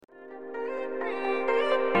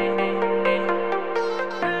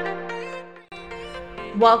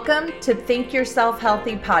Welcome to Think Yourself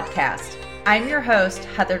Healthy podcast. I'm your host,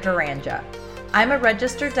 Heather Duranja. I'm a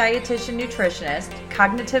registered dietitian nutritionist,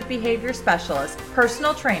 cognitive behavior specialist,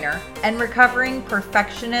 personal trainer, and recovering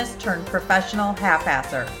perfectionist turned professional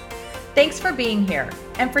half-asser. Thanks for being here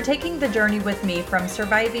and for taking the journey with me from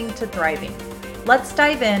surviving to thriving. Let's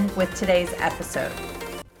dive in with today's episode.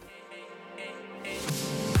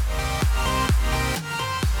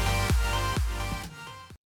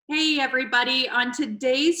 Hey everybody, on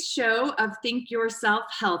today's show of Think Yourself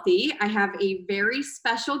Healthy, I have a very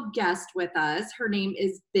special guest with us. Her name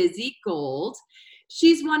is Bizzy Gold.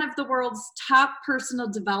 She's one of the world's top personal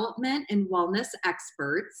development and wellness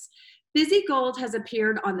experts. Bizzy Gold has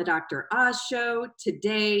appeared on the Dr. Oz Show,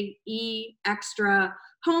 Today, E! Extra,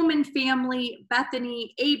 Home and Family,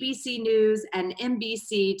 Bethany, ABC News, and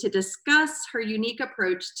NBC to discuss her unique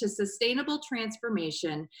approach to sustainable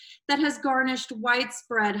transformation that has garnished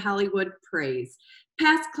widespread Hollywood praise.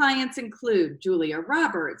 Past clients include Julia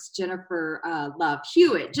Roberts, Jennifer Love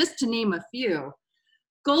Hewitt, just to name a few.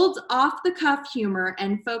 Gold's off-the-cuff humor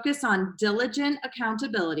and focus on diligent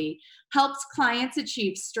accountability helps clients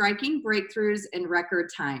achieve striking breakthroughs in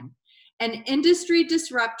record time. An industry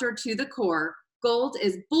disruptor to the core, Gold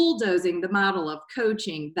is bulldozing the model of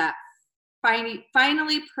coaching that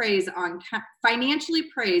financially preys on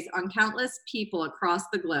countless people across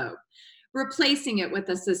the globe, replacing it with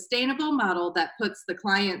a sustainable model that puts the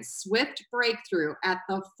client's swift breakthrough at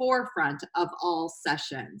the forefront of all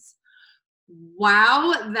sessions.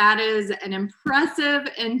 Wow, that is an impressive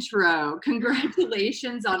intro.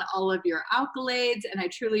 Congratulations on all of your accolades, and I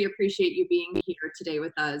truly appreciate you being here today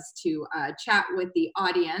with us to chat with the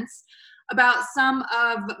audience about some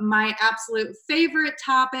of my absolute favorite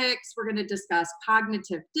topics. We're going to discuss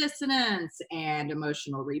cognitive dissonance and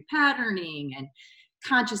emotional repatterning and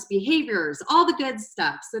conscious behaviors, all the good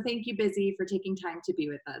stuff. So thank you, Bizzy, for taking time to be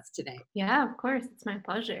with us today. Yeah, of course. It's my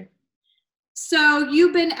pleasure. So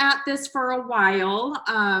you've been at this for a while.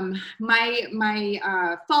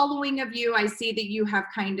 My following of you, I see that you have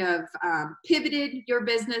kind of pivoted your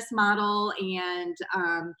business model and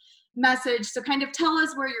message. So kind of tell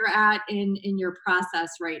us where you're at in your process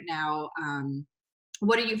right now.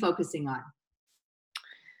 What are you focusing on?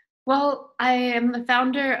 Well, I am the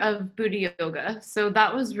founder of Booty Yoga. So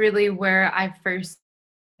that was really where I first,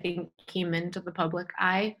 I think, came into the public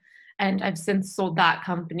eye. And I've since sold that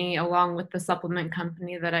company along with the supplement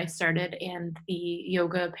company that I started and the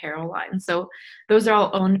yoga apparel line. So those are all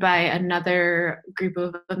owned by another group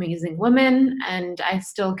of amazing women, and I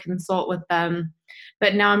still consult with them.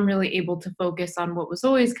 But now I'm really able to focus on what was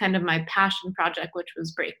always kind of my passion project, which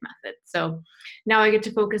was Break Method. So now I get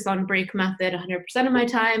to focus on Break Method 100% of my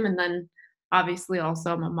time. And then obviously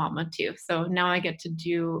also I'm a mama too. So now I get to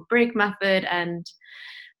do Break Method and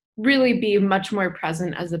really be much more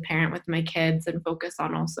present as a parent with my kids and focus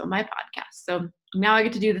on also my podcast. So now I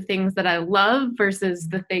get to do the things that I love versus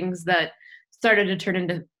the things that started to turn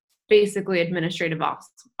into basically administrative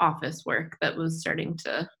office work that was starting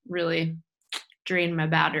to really drain my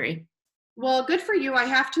battery. Well, good for you. I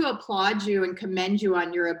have to applaud you and commend you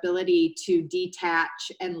on your ability to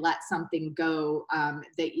detach and let something go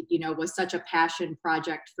that, was such a passion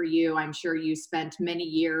project for you. I'm sure you spent many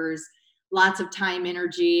years, lots of time,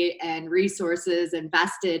 energy, and resources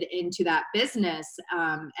invested into that business.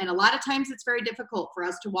 And a lot of times it's very difficult for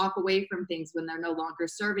us to walk away from things when they're no longer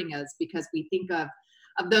serving us because we think of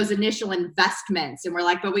those initial investments and we're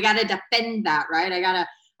like, but we got to defend that, right? I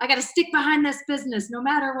got to stick behind this business no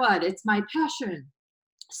matter what. It's my passion.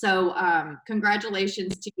 So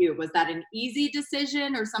congratulations to you. Was that an easy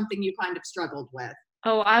decision or something you kind of struggled with?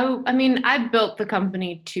 Oh, I built the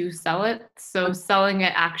company to sell it. So selling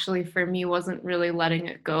it actually for me wasn't really letting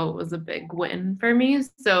it go. It was a big win for me.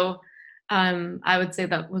 So I would say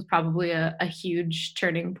that was probably a huge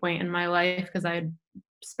turning point in my life because I had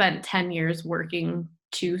spent 10 years working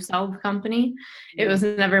to sell the company. It was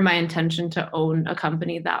never my intention to own a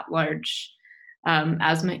company that large.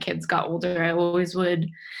 As my kids got older, I always would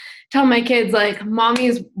tell my kids, like, mommy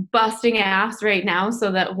is busting ass right now so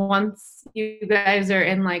that once you guys are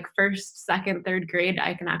in like first, second, third grade,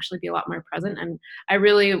 I can actually be a lot more present. And I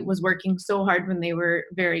really was working so hard when they were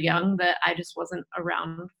very young that I just wasn't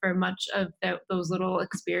around for much of those little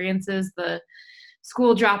experiences, the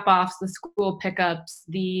school drop-offs, the school pickups,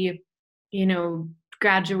 the,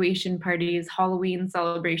 graduation parties, Halloween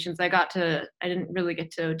celebrations. I didn't really get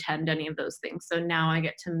to attend any of those things. So now I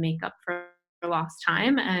get to make up for lost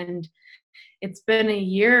time. And it's been a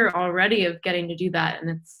year already of getting to do that. And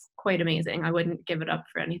it's quite amazing. I wouldn't give it up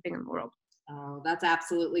for anything in the world. Oh, that's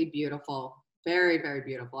absolutely beautiful. Very, very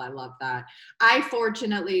beautiful. I love that. I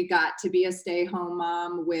fortunately got to be a stay-home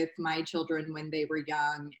mom with my children when they were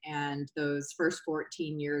young, and those first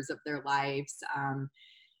 14 years of their lives.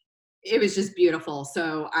 It was just beautiful.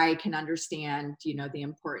 So I can understand, the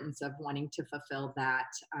importance of wanting to fulfill that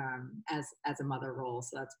as a mother role.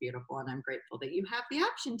 So that's beautiful, and I'm grateful that you have the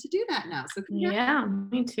option to do that now. So congrats. Yeah,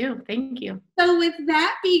 me too. Thank you. So, with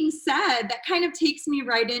that being said, that kind of takes me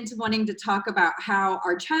right into wanting to talk about how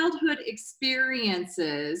our childhood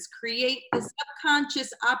experiences create the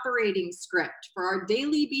subconscious operating script for our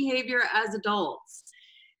daily behavior as adults.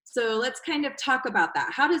 So, let's kind of talk about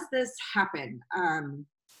that. How does this happen?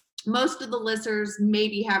 Most of the listeners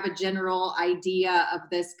maybe have a general idea of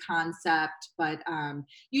this concept, but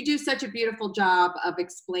you do such a beautiful job of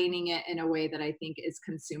explaining it in a way that I think is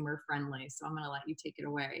consumer friendly. So, I'm going to let you take it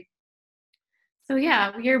away. So,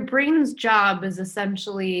 yeah, your brain's job is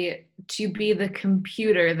essentially to be the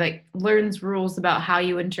computer that learns rules about how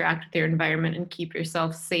you interact with your environment and keep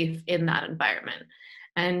yourself safe in that environment.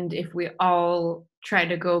 And if we all try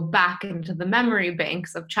to go back into the memory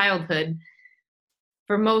banks of childhood,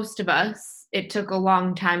 for most of us, it took a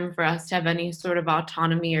long time for us to have any sort of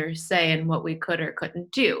autonomy or say in what we could or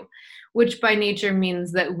couldn't do, which by nature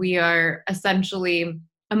means that we are essentially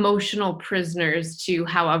emotional prisoners to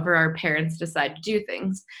however our parents decide to do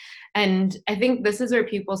things. And I think this is where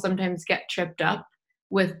people sometimes get tripped up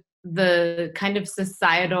with the kind of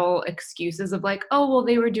societal excuses of like, oh, well,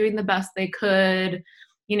 they were doing the best they could.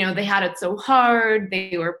 They had it so hard,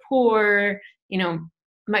 they were poor,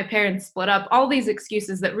 my parents split up, all these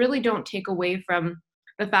excuses that really don't take away from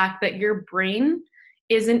the fact that your brain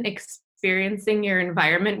isn't experiencing your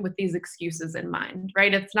environment with these excuses in mind,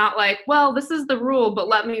 right? It's not like, well, this is the rule, but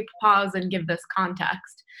let me pause and give this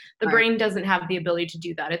context. The Right. brain doesn't have the ability to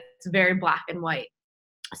do that. It's very black and white.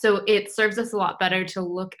 So it serves us a lot better to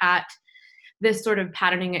look at this sort of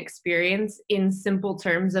patterning experience in simple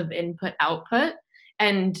terms of input output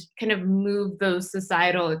and kind of move those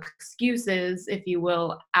societal excuses, if you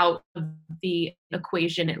will, out of the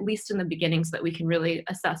equation, at least in the beginning, so that we can really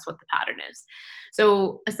assess what the pattern is.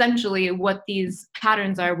 So essentially, what these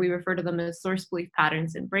patterns are, we refer to them as source belief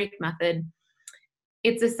patterns in break method.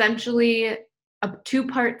 It's essentially a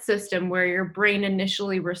two-part system where your brain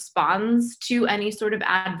initially responds to any sort of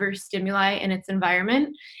adverse stimuli in its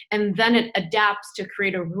environment, and then it adapts to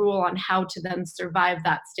create a rule on how to then survive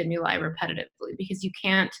that stimuli repetitively, because you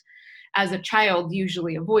can't, as a child,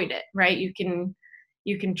 usually avoid it, right? You can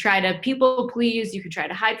try to people please, you can try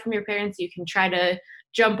to hide from your parents, you can try to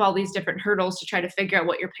jump all these different hurdles to try to figure out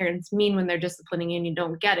what your parents mean when they're disciplining you and you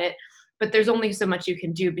don't get it. But there's only so much you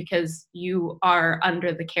can do because you are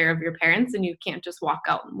under the care of your parents and you can't just walk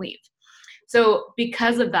out and leave. So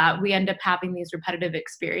because of that, we end up having these repetitive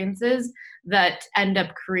experiences that end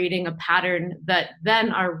up creating a pattern that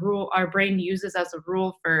then our brain uses as a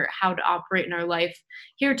rule for how to operate in our life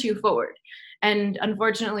heretofore. And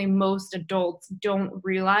unfortunately, most adults don't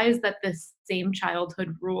realize that this same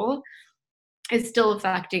childhood rule is still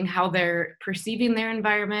affecting how they're perceiving their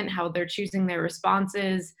environment, how they're choosing their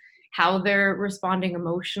responses, how they're responding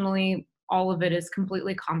emotionally. All of it is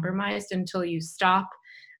completely compromised until you stop,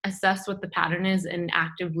 assess what the pattern is, and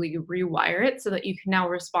actively rewire it so that you can now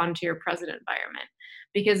respond to your present environment.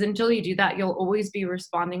 Because until you do that, you'll always be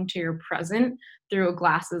responding to your present through a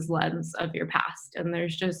glasses lens of your past. And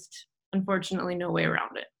there's just, unfortunately, no way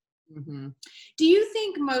around it. Mm-hmm. Do you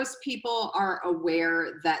think most people are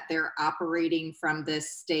aware that they're operating from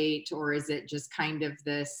this state, or is it just kind of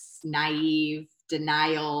this naive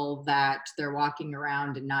denial that they're walking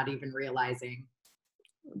around and not even realizing?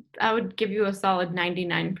 I would give you a solid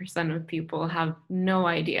 99% of people have no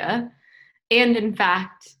idea. And in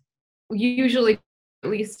fact, usually, at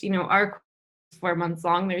least, our 4 months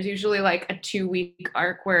long, there's usually like a 2-week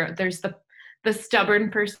arc where there's the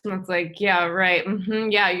stubborn person that's like, yeah, right.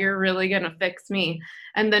 Yeah, you're really going to fix me.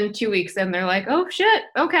 And then 2 weeks in, they're like, oh shit.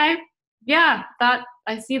 Okay. Yeah, that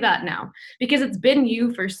I see that now, because it's been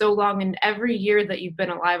you for so long. And every year that you've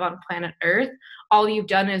been alive on planet Earth, all you've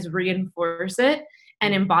done is reinforce it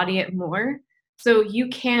and embody it more. So you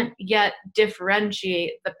can't yet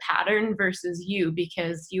differentiate the pattern versus you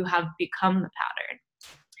because you have become the pattern.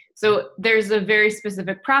 So there's a very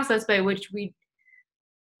specific process by which we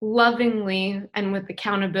lovingly and with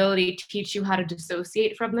accountability teach you how to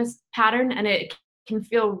dissociate from this pattern, and it can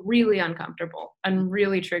feel really uncomfortable and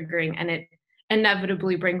really triggering, and it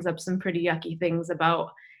inevitably brings up some pretty yucky things about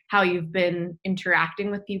how you've been interacting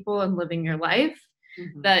with people and living your life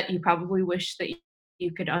that you probably wish that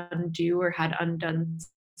you could undo or had undone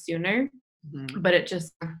sooner. But it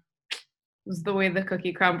just was the way the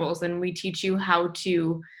cookie crumbles, and we teach you how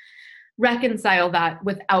to reconcile that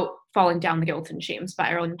without falling down the guilt and shame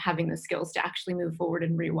spiral, and having the skills to actually move forward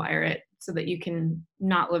and rewire it so that you can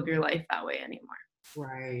not live your life that way anymore.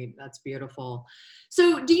 Right. That's beautiful.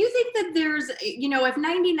 So do you think that there's, if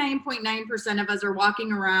 99.9% of us are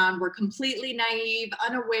walking around, we're completely naive,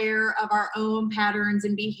 unaware of our own patterns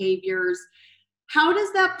and behaviors, how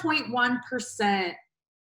does that 0.1%,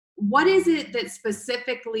 what is it that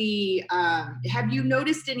specifically, have you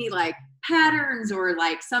noticed any like patterns or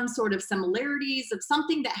like some sort of similarities of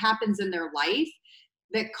something that happens in their life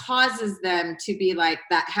that causes them to be like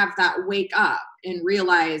that, have that wake up and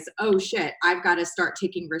realize, oh shit, I've got to start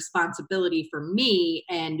taking responsibility for me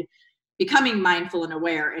and becoming mindful and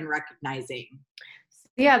aware and recognizing?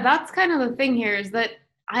 Yeah, that's kind of the thing here, is that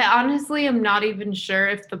I honestly am not even sure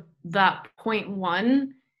if that point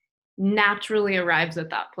one naturally arrives at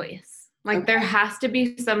that place. Like Okay. there has to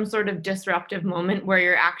be some sort of disruptive moment where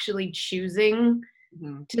you're actually choosing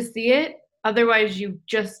to see it. Otherwise, you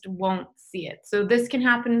just won't see it. So this can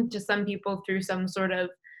happen to some people through some sort of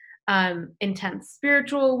intense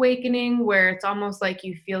spiritual awakening, where it's almost like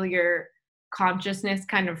you feel your consciousness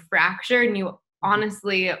kind of fracture and you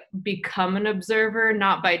honestly become an observer,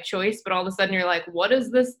 not by choice, but all of a sudden you're like, what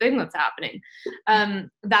is this thing that's happening?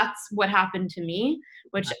 That's what happened to me,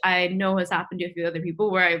 which I know has happened to a few other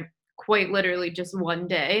people, where I quite literally just one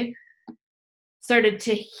day started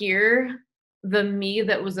to hear the me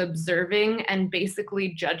that was observing and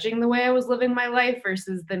basically judging the way I was living my life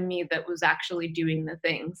versus the me that was actually doing the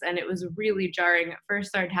things. And it was really jarring. It first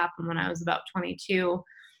started to happen when I was about 22.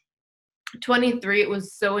 23, it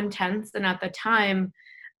was so intense. And at the time,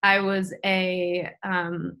 I was the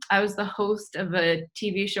host of a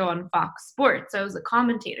TV show on Fox Sports. I was a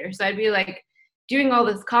commentator. So I'd be like doing all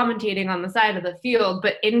this commentating on the side of the field,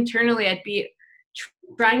 but internally I'd be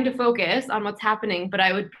trying to focus on what's happening, but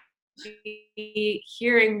I would be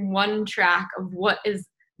hearing one track of what is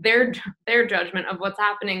their judgment of what's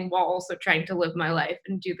happening, while also trying to live my life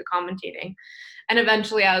and do the commentating. And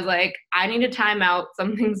eventually I was like, I need a timeout.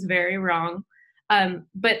 Something's very wrong.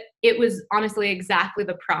 But it was honestly exactly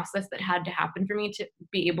the process that had to happen for me to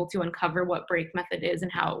be able to uncover what break method is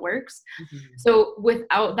and how it works. So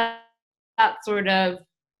without that sort of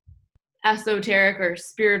esoteric or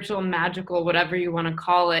spiritual, magical, whatever you want to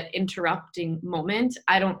call it, interrupting moment,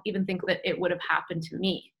 I don't even think that it would have happened to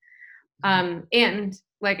me. And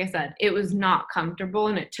like I said, it was not comfortable,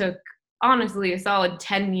 and it took honestly a solid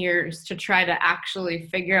 10 years to try to actually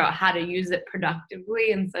figure out how to use it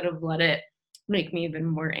productively instead of let it make me even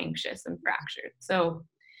more anxious and fractured. So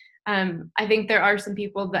I think there are some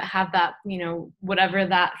people that have that, whatever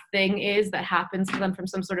that thing is that happens to them from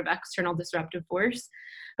some sort of external disruptive force.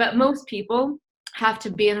 But most people have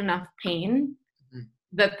to be in enough pain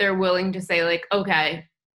that they're willing to say, like, okay,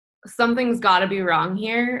 something's got to be wrong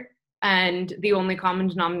here. And the only common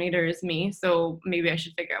denominator is me. So maybe I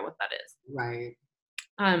should figure out what that is. Right.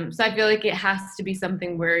 So I feel like it has to be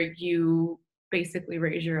something where you basically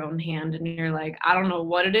raise your own hand and you're like, I don't know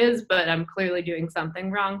what it is, but I'm clearly doing something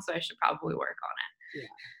wrong, so I should probably work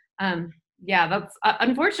on it. Yeah, that's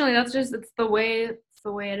unfortunately it's the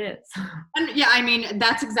way it is. And yeah, I mean,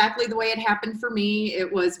 that's exactly the way it happened for me.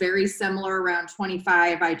 It was very similar around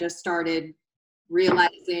 25. I just started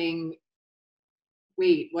realizing,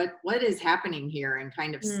 wait, what is happening here? And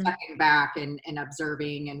kind of stepping back and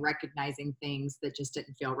observing and recognizing things that just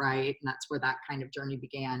didn't feel right. And that's where that kind of journey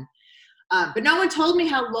began. But no one told me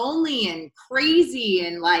how lonely and crazy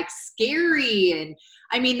and like scary. And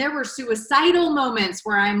I mean, there were suicidal moments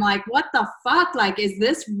where I'm like, what the fuck? Like, is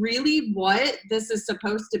this really what this is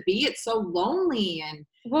supposed to be? It's so lonely. And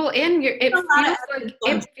well, and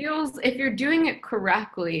it feels, if you're doing it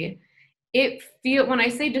correctly, when I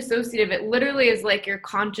say dissociative, it literally is like your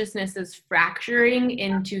consciousness is fracturing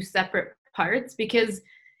into separate parts, because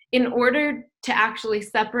in order to actually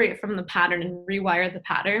separate from the pattern and rewire the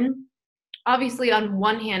pattern, obviously on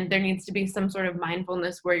one hand, there needs to be some sort of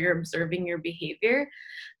mindfulness where you're observing your behavior,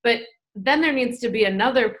 but then there needs to be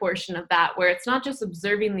another portion of that where it's not just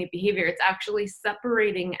observing the behavior, it's actually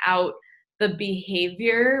separating out the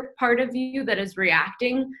behavior part of you that is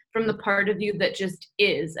reacting from the part of you that just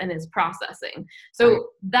is and is processing. So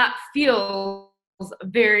that feels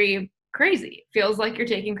very crazy. Feels like you're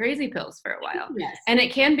taking crazy pills for a while. Yes. And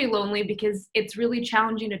it can be lonely because it's really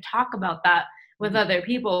challenging to talk about that with other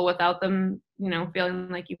people without them, feeling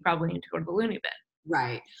like you probably need to go to the loony bin.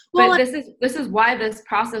 Right. Well, but this is why this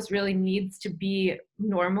process really needs to be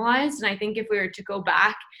normalized. And I think if we were to go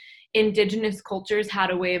back, indigenous cultures had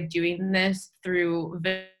a way of doing this through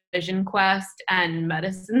vision quest and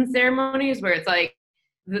medicine ceremonies, where it's like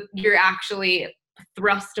you're actually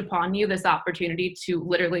thrust upon you this opportunity to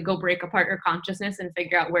literally go break apart your consciousness and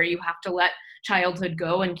figure out where you have to let childhood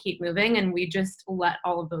go and keep moving. And we just let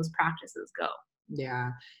all of those practices go.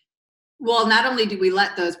 Yeah. Well, not only do we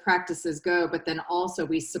let those practices go, but then also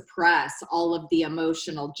we suppress all of the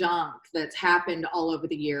emotional junk that's happened all over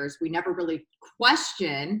the years. We never really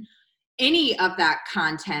question any of that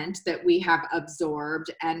content that we have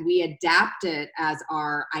absorbed, and we adapt it as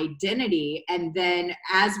our identity. And then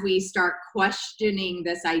as we start questioning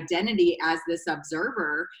this identity as this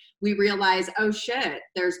observer, we realize, oh shit,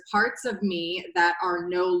 there's parts of me that are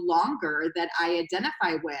no longer that I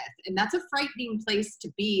identify with. And that's a frightening place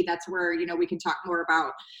to be. That's where, we can talk more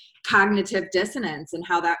about cognitive dissonance and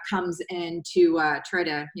how that comes in to try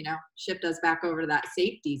to, shift us back over to that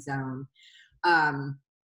safety zone.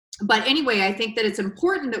 But anyway, I think that it's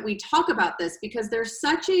important that we talk about this because there's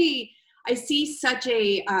I see such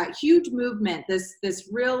a huge movement, this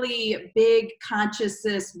really big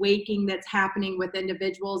consciousness waking that's happening with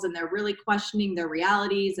individuals, and they're really questioning their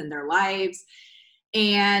realities and their lives.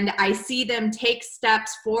 And I see them take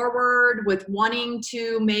steps forward with wanting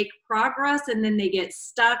to make progress, and then they get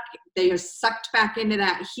stuck. They are sucked back into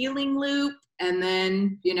that healing loop, and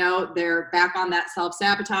then, they're back on that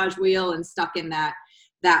self-sabotage wheel and stuck in that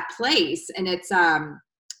place. And it's a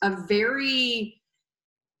very,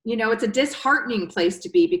 it's a disheartening place to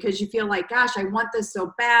be, because you feel like, gosh, I want this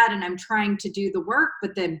so bad and I'm trying to do the work,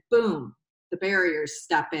 but then boom, the barriers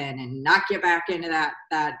step in and knock you back into that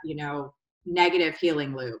negative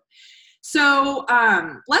healing loop. So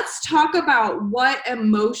let's talk about what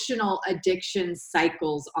emotional addiction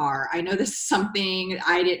cycles are. I know this is something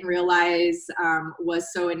I didn't realize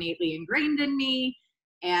was so innately ingrained in me.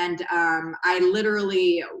 And I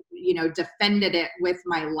literally, defended it with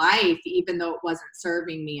my life, even though it wasn't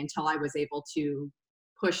serving me, until I was able to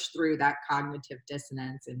push through that cognitive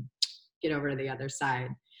dissonance and get over to the other side.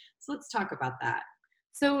 So let's talk about that.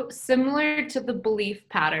 So similar to the belief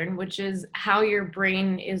pattern, which is how your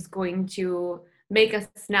brain is going to make a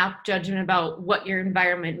snap judgment about what your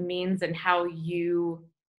environment means and how you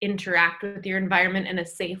interact with your environment in a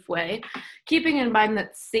safe way, keeping in mind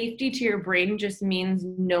that safety to your brain just means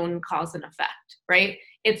known cause and effect, right?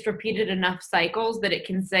 It's repeated enough cycles that it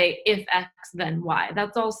can say, if X, then Y.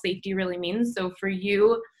 That's all safety really means. So for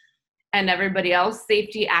you and everybody else,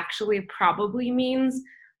 safety actually probably means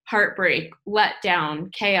heartbreak,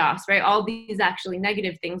 letdown, chaos, right? All these actually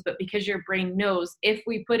negative things, but because your brain knows if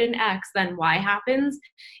we put in X, then Y happens,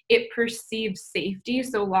 it perceives safety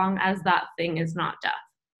so long as that thing is not death.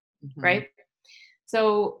 Mm-hmm. Right?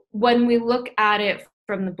 So when we look at it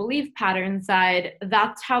from the belief pattern side,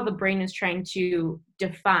 that's how the brain is trying to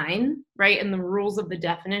define, right? And the rules of the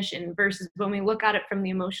definition, versus when we look at it from the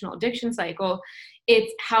emotional addiction cycle,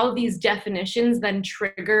 it's how these definitions then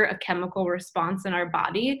trigger a chemical response in our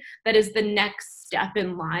body that is the next step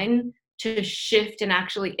in line to shift and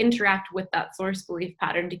actually interact with that source belief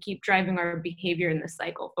pattern to keep driving our behavior in this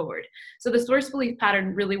cycle forward. So the source belief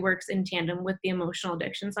pattern really works in tandem with the emotional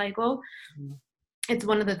addiction cycle. Mm-hmm. It's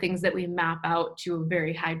one of the things that we map out to a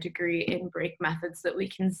very high degree in break methods, that we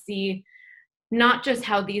can see not just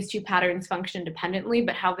how these two patterns function independently,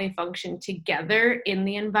 but how they function together in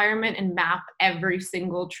the environment, and map every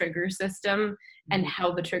single trigger system and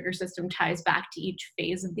how the trigger system ties back to each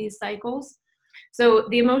phase of these cycles. So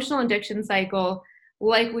the emotional addiction cycle,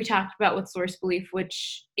 like we talked about with source belief,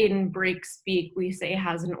 which in break speak we say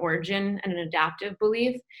has an origin and an adaptive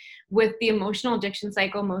belief. With the emotional addiction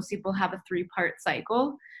cycle, most people have a 3-part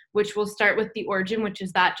cycle, which will start with the origin, which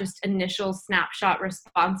is that just initial snapshot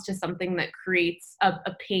response to something that creates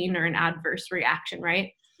a pain or an adverse reaction,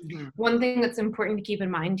 right? Mm-hmm. One thing that's important to keep in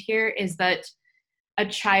mind here is that a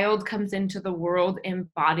child comes into the world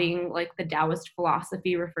embodying, like the Taoist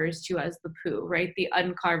philosophy refers to as the Pu, right? The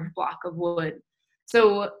uncarved block of wood.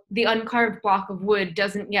 So the uncarved block of wood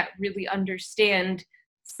doesn't yet really understand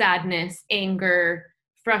sadness, anger,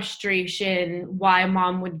 frustration, why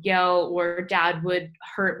mom would yell or dad would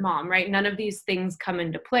hurt mom, right? None of these things come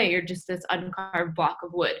into play. You're just this uncarved block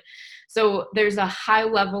of wood. So there's a high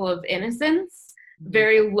level of innocence,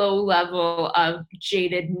 very low level of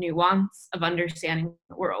jaded nuance of understanding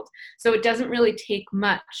the world. So it doesn't really take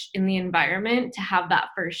much in the environment to have that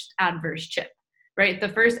first adverse chip, right? The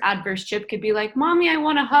first adverse chip could be like, mommy, I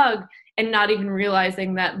want a hug, and not even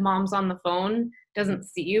realizing that mom's on the phone, doesn't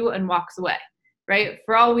see you, and walks away, right?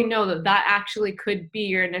 For all we know, that actually could be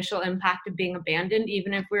your initial impact of being abandoned,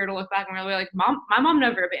 even if we were to look back and we're like, my mom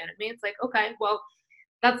never abandoned me. It's like, okay, well,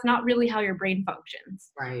 that's not really how your brain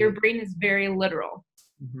functions. Right. Your brain is very literal.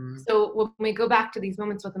 Mm-hmm. So when we go back to these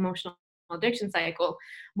moments with emotional addiction cycle,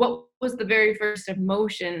 what was the very first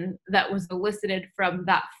emotion that was elicited from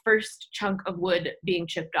that first chunk of wood being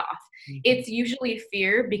chipped off? It's usually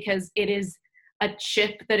fear, because it is a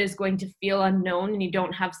chip that is going to feel unknown and you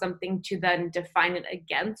don't have something to then define it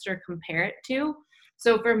against or compare it to.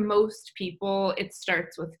 So for most people, it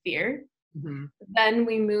starts with fear. Mm-hmm. Then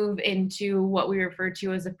we move into what we refer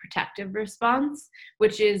to as a protective response,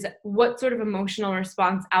 which is what sort of emotional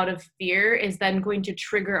response out of fear is then going to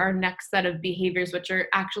trigger our next set of behaviors, which are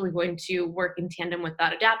actually going to work in tandem with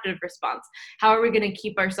that adaptive response. How are we going to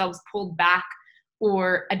keep ourselves pulled back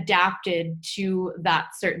or adapted to that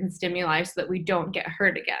certain stimuli so that we don't get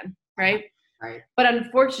hurt again, right? Right. But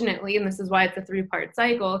unfortunately, and this is why it's a 3-part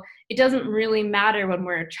cycle, it doesn't really matter when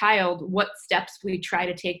we're a child what steps we try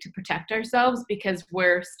to take to protect ourselves, because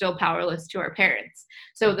we're still powerless to our parents.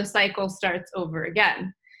 So the cycle starts over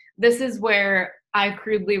again. This is where I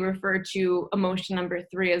crudely refer to emotion number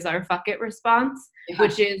 3 as our fuck it response,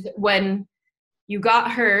 which is when you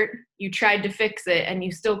got hurt, you tried to fix it, and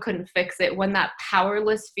you still couldn't fix it. When that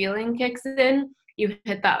powerless feeling kicks in, you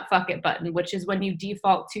hit that fuck it button, which is when you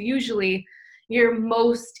default to usually your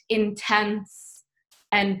most intense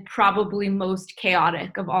and probably most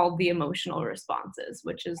chaotic of all the emotional responses,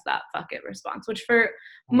 which is that fuck it response, which for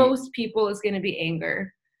most people is going to be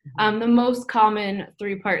anger. The most common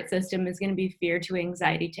 3-part system is going to be fear to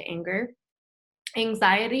anxiety to anger.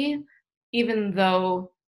 Anxiety, even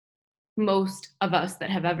though most of us that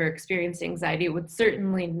have ever experienced anxiety would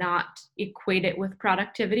certainly not equate it with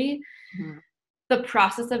productivity. Mm-hmm. The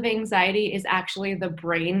process of anxiety is actually the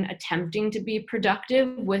brain attempting to be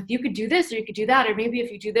productive with, you could do this or you could do that, or maybe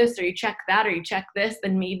if you do this or you check that or you check this,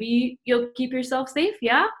 then maybe you'll keep yourself safe.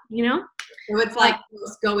 Yeah, you know? So it's like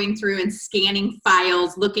going through and scanning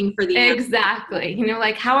files, looking for the exactly. You know,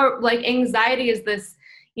 like anxiety is this,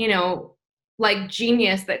 you know, like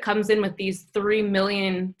genius that comes in with these 3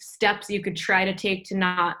 million steps you could try to take to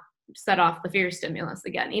not set off the fear stimulus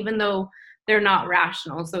again, even though they're not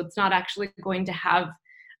rational. So it's not actually going to have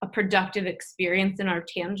a productive experience in our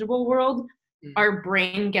tangible world. Our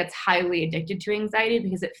brain gets highly addicted to anxiety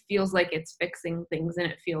because it feels like it's fixing things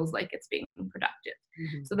and it feels like it's being productive.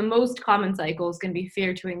 So the most common cycle is going to be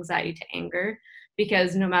fear to anxiety to anger,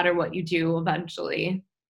 because no matter what you do, eventually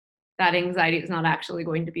that anxiety is not actually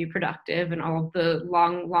going to be productive, and all of the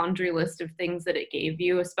long laundry list of things that it gave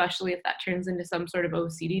you, especially if that turns into some sort of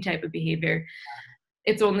OCD type of behavior,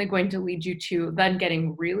 it's only going to lead you to then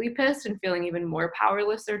getting really pissed and feeling even more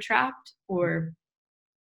powerless or trapped or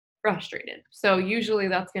frustrated. So usually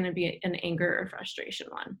that's going to be an anger or frustration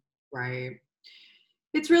one. Right.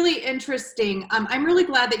 It's really interesting. I'm really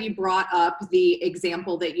glad that you brought up the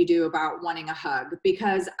example that you do about wanting a hug,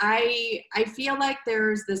 because I feel like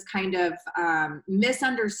there's this kind of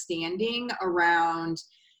misunderstanding around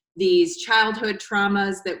these childhood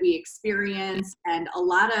traumas that we experience. And a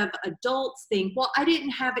lot of adults think, well, I didn't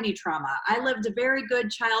have any trauma. I lived a very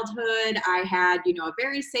good childhood. I had, a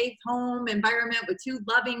very safe home environment with 2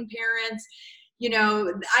 loving parents.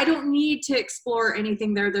 I don't need to explore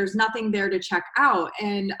anything there. There's nothing there to check out.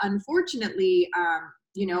 And unfortunately,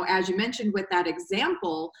 as you mentioned with that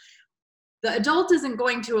example, the adult isn't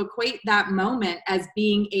going to equate that moment as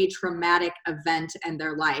being a traumatic event in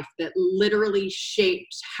their life that literally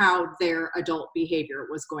shaped how their adult behavior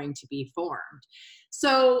was going to be formed.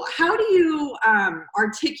 So how do you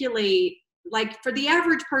articulate, like, for the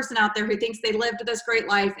average person out there who thinks they lived this great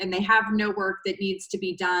life and they have no work that needs to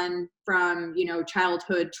be done from,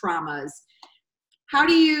 childhood traumas, how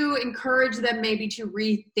do you encourage them maybe to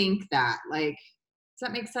rethink that? Like, does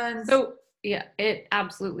that make sense? So yeah, it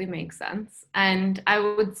absolutely makes sense. And I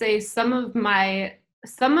would say some of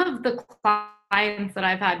the clients that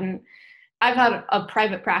I've had a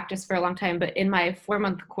private practice for a long time, but in my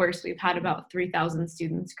 4-month course, we've had about 3,000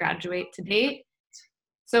 students graduate to date.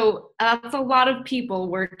 So that's a lot of people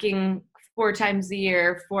working 4 times a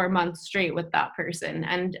year, 4 months straight with that person.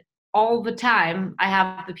 And all the time, I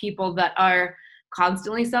have the people that are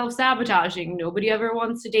constantly self-sabotaging. Nobody ever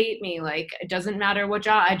wants to date me. Like, it doesn't matter what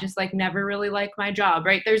job, I just never really like my job,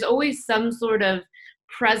 right? There's always some sort of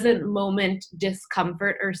present moment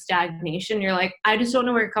discomfort or stagnation. You're like, I just don't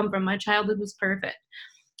know where it come from. My childhood was perfect.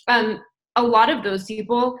 A lot of those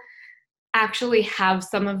people actually have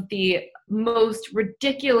some of the most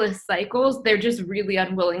ridiculous cycles. They're just really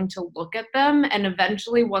unwilling to look at them. And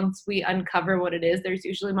eventually, once we uncover what it is, there's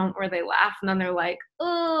usually a moment where they laugh and then they're like,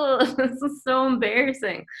 oh, this is so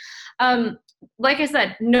embarrassing. Like I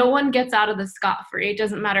said, no one gets out of this scot-free. It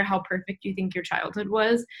doesn't matter how perfect you think your childhood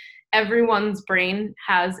was. Everyone's brain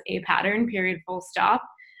has a pattern, period, full stop.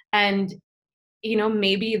 And,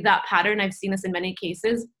 maybe that pattern, I've seen this in many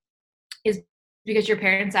cases, is because your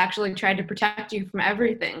parents actually tried to protect you from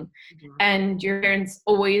everything. Mhm. And your parents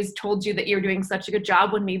always told you that you were doing such a good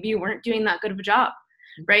job when maybe you weren't doing that good of a job,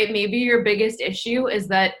 right? Maybe your biggest issue is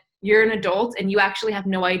that you're an adult and you actually have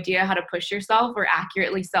no idea how to push yourself or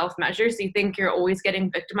accurately self-measure. So you think you're always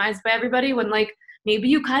getting victimized by everybody when like maybe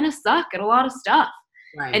you kind of suck at a lot of stuff.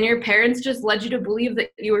 And Right. your parents just led you to believe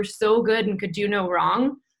that you were so good and could do no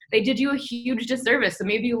wrong. They did you a huge disservice. So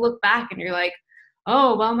maybe you look back and you're like,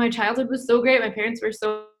 oh, well, my childhood was so great. My parents were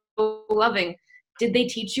so loving. Did they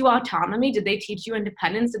teach you autonomy? Did they teach you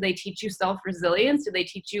independence? Did they teach you self-resilience? Did they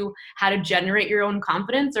teach you how to generate your own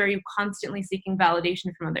confidence? Or are you constantly seeking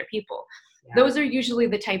validation from other people? Yeah. Those are usually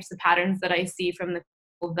the types of patterns that I see from the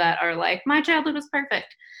people that are like, my childhood was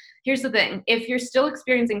perfect. Here's the thing. If you're still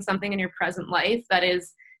experiencing something in your present life that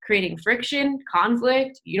is creating friction,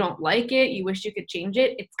 conflict, you don't like it, you wish you could change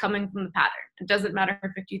it, it's coming from the pattern. It doesn't matter how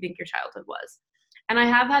perfect you think your childhood was. And I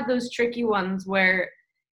have had those tricky ones where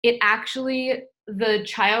it actually, the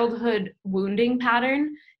childhood wounding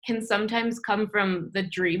pattern can sometimes come from the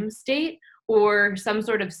dream state or some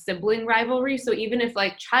sort of sibling rivalry. So even if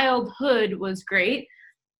like childhood was great,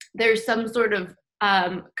 there's some sort of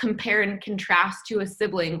compare and contrast to a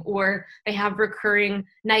sibling, or they have recurring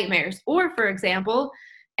nightmares. Or, for example,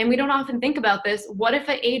 and we don't often think about this, what if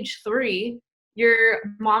at age 3, your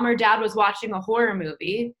mom or dad was watching a horror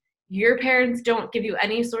movie? Your parents don't give you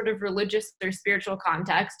any sort of religious or spiritual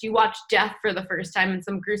context. You watch death for the first time in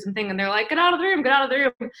some gruesome thing, and they're like, get out of the room, get out of the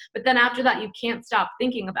room. But then after that, you can't stop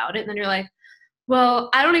thinking about it. And then you're like, well,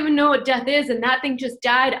 I don't even know what death is, and that thing just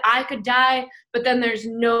died. I could die, but then there's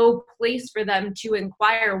no place for them to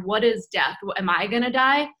inquire, what is death? Am I gonna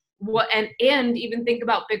die? What and even think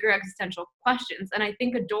about bigger existential questions. And I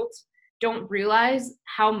think adults don't realize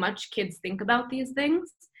how much kids think about these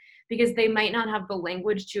things because they might not have the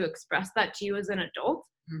language to express that to you as an adult.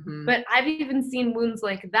 Mhm. But I've even seen wounds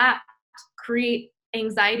like that create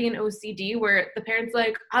anxiety and OCD where the parents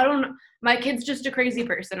like, I don't, my kid's just a crazy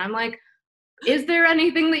person. I'm like, is there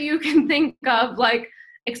anything that you can think of, like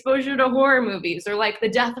exposure to horror movies or like the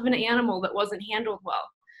death of an animal that wasn't handled well?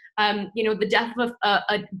 The death of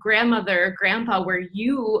a grandmother or grandpa where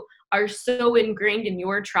you are so ingrained in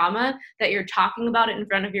your trauma that you're talking about it in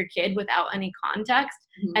front of your kid without any context.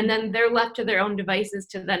 Mhm. And then they're left to their own devices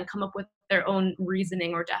to then come up with their own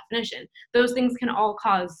reasoning or definition. Those things can all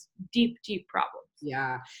cause deep, deep problems.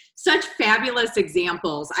 Yeah, such fabulous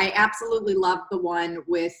examples. I absolutely love the one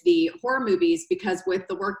with the horror movies because with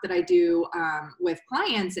the work that I do with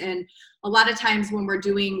clients, and a lot of times when we're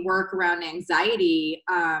doing work around anxiety,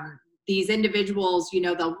 these individuals,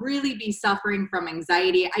 they'll really be suffering from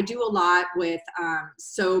anxiety. I do a lot with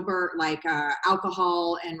sober, like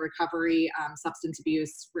alcohol and recovery, substance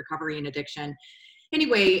abuse, recovery and addiction.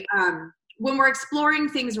 Anyway, when we're exploring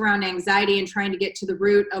things around anxiety and trying to get to the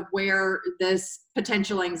root of where this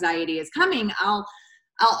potential anxiety is coming, I'll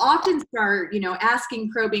often start, asking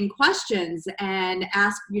probing questions and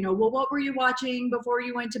ask, well, what were you watching before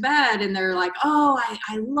you went to bed? And they're like, oh,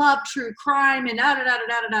 I love true crime and da da da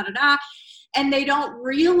da da da da da. And they don't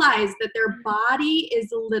realize that their body is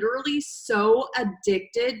literally so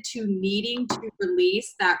addicted to needing to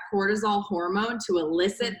release that cortisol hormone to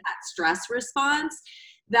elicit that stress response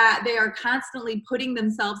that they are constantly putting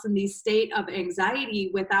themselves in these state of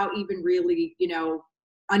anxiety without even really,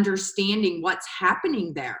 understanding what's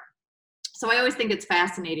happening there. So I always think it's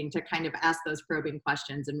fascinating to kind of ask those probing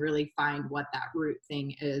questions and really find what that root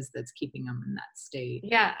thing is that's keeping them in that state.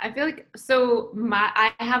 Yeah, I feel like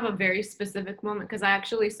I have a very specific moment because I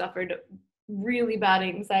actually suffered really bad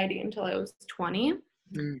anxiety until I was 20.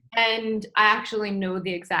 Mm. And I actually know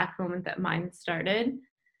the exact moment that mine started.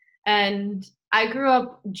 And I grew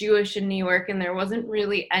up Jewish in New York, and there wasn't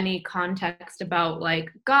really any context about like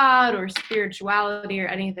God or spirituality or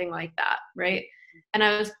anything like that, right? And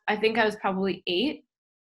I think I was probably 8,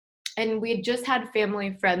 and we had just had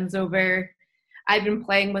family friends over. I'd been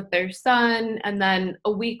playing with their son, and then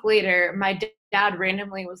a week later, my dad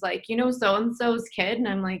randomly was like, so-and-so's kid? And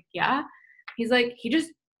I'm like, yeah. He's like, he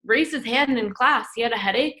just raised his hand in class. He had a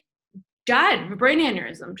headache, died of a brain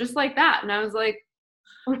aneurysm, just like that. And I was like,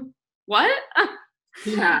 what?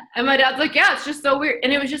 Yeah. And my dad's like, yeah, it's just so weird.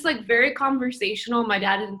 And it was just like very conversational. My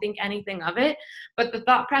dad didn't think anything of it. But the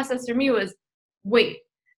thought process for me was, wait,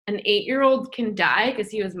 an 8-year-old can die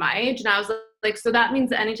because he was my age? And I was like, so that means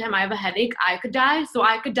that anytime I have a headache, I could die. So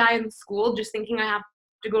I could die in school just thinking I have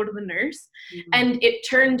to go to the nurse. Mhm. And it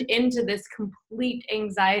turned into this complete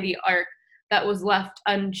anxiety arc that was left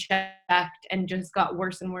unchecked and just got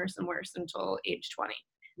worse and worse and worse until age 20.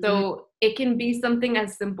 So it can be something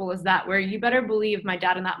as simple as that, where you better believe my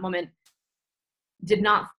dad in that moment did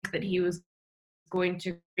not think that he was going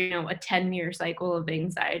to, a 10-year cycle of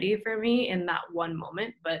anxiety for me in that one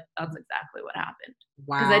moment, but that's exactly what happened.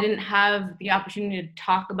 Because I Wow. didn't have the opportunity to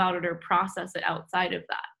talk about it or process it outside of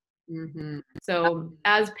that. Mm-hmm. So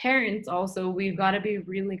as parents also, we've got to be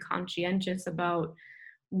really conscientious about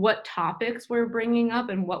what topics we're bringing up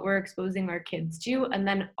and what we're exposing our kids to, and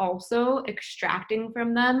then also extracting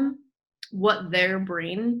from them what their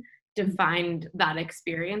brain defined that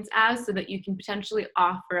experience as, so that you can potentially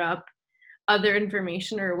offer up other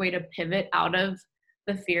information or a way to pivot out of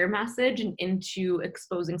the fear message and into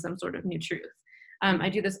exposing some sort of new truth. I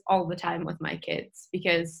do this all the time with my kids,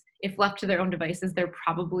 because if left to their own devices, they're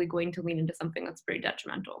probably going to lean into something that's pretty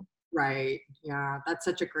detrimental. Right. Yeah, that's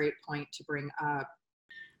such a great point to bring up.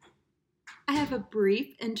 I have a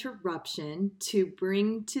brief interruption to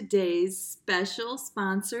bring today's special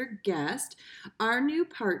sponsored guest, our new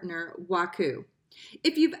partner, Waku.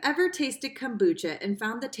 If you've ever tasted kombucha and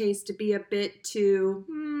found the taste to be a bit too,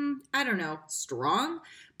 strong,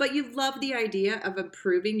 but you love the idea of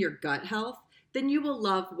improving your gut health, then you will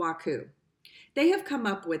love Waku. They have come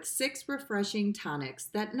up with 6 refreshing tonics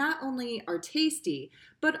that not only are tasty,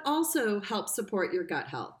 but also help support your gut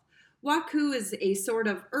health. Waku is a sort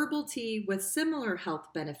of herbal tea with similar health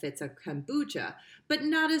benefits of kombucha, but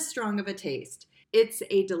not as strong of a taste. It's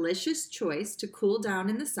a delicious choice to cool down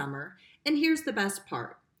in the summer, and here's the best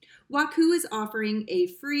part. Waku is offering a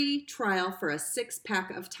free trial for a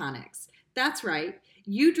 6-pack of tonics. That's right,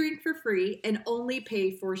 you drink for free and only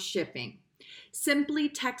pay for shipping. Simply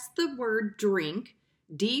text the word DRINK,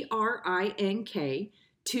 DRINK,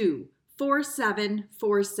 to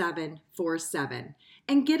 474747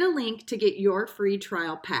 and get a link to get your free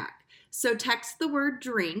trial pack. So text the word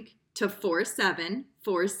DRINK to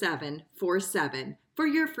 474747 for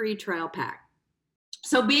your free trial pack.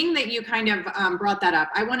 So being that you kind of brought that up,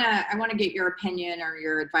 I want to get your opinion or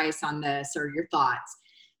your advice on this, or your thoughts.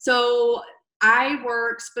 So I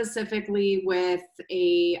work specifically with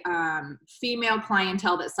a female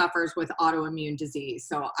clientele that suffers with autoimmune disease.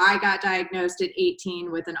 So I got diagnosed at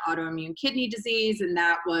 18 with an autoimmune kidney disease, and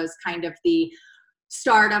that was kind of the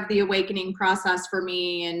start of the awakening process for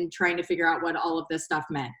me and trying to figure out what all of this stuff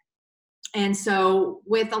meant. And so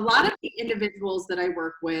with a lot of the individuals that I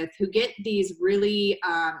work with who get these really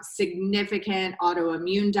significant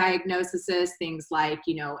autoimmune diagnoses, things like,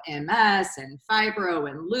 MS and fibro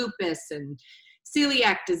and lupus and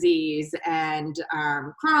celiac disease and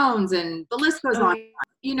Crohn's, and the list goes on.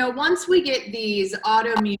 Once we get these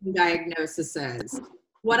autoimmune diagnoses,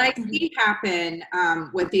 what I see happen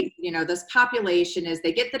with this population is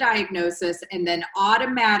they get the diagnosis, and then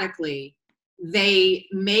automatically they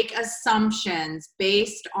make assumptions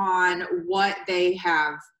based on what they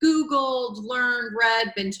have Googled, learned,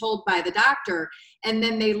 read, been told by the doctor. And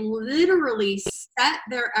then they literally set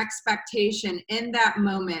their expectation in that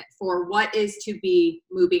moment for what is to be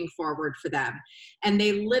moving forward for them. And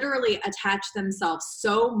they literally attach themselves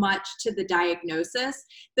so much to the diagnosis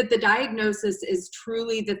that the diagnosis is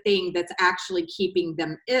truly the thing that's actually keeping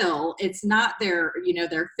them ill. It's not their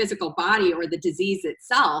physical body or the disease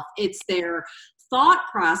itself. It's their thought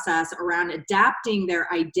process around adapting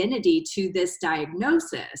their identity to this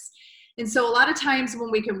diagnosis. And so a lot of times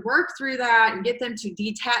when we can work through that and get them to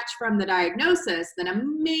detach from the diagnosis, then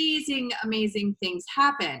amazing, amazing things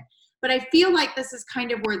happen. But I feel like this is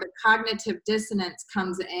kind of where the cognitive dissonance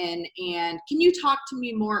comes in. And can you talk to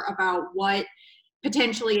me more about what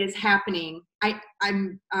potentially is happening? I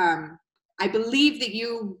believe that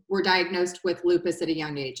you were diagnosed with lupus at a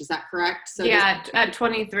young age. Is that correct? So yeah, at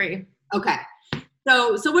 23. Okay.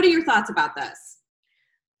 So what are your thoughts about this?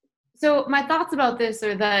 So my thoughts about this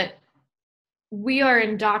are that we are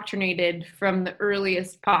indoctrinated from the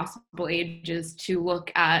earliest possible ages to look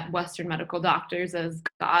at Western medical doctors as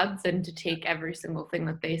gods and to take every single thing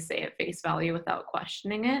that they say at face value without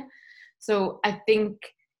questioning it. So I think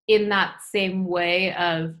in that same way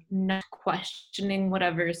of not questioning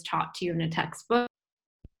whatever is taught to you in a textbook,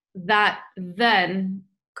 that then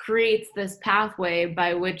creates this pathway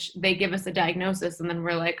by which they give us a diagnosis, and then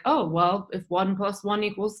we're like, oh, well, if 1 +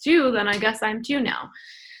 1 = 2, then I guess I'm 2 now.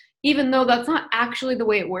 Even though that's not actually the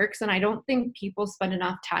way it works. And I don't think people spend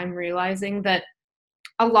enough time realizing that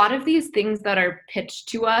a lot of these things that are pitched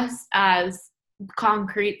to us as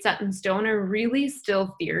concrete set in stone are really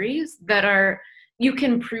still theories that you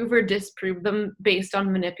can prove or disprove them based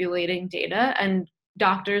on manipulating data. And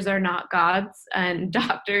doctors are not gods, and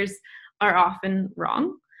doctors are often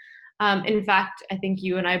wrong. In fact, I think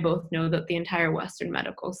you and I both know that the entire Western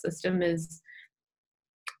medical system is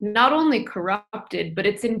not only corrupted, but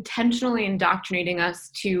it's intentionally indoctrinating us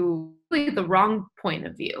to really the wrong point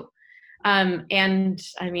of view. And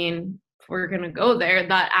I mean, if we're going to go there,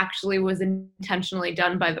 that actually was intentionally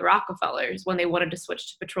done by the Rockefellers when they wanted to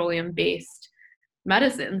switch to petroleum-based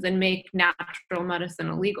medicines and make natural medicine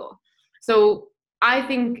illegal. So I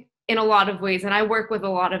think in a lot of ways, and I work with a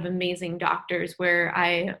lot of amazing doctors where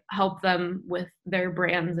I help them with their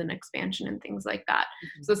brands and expansion and things like that.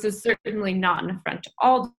 Mm-hmm. So this is certainly not an affront to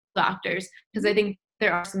all doctors, because I think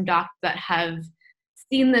there are some doctors that have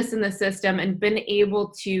seen this in the system and been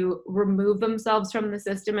able to remove themselves from the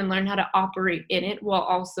system and learn how to operate in it while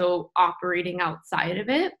also operating outside of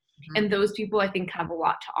it. Mm-hmm. And those people, I think, have a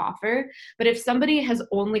lot to offer. But if somebody has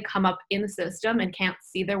only come up in the system and can't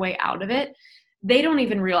see their way out of it, they don't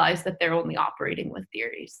even realize that they're only operating with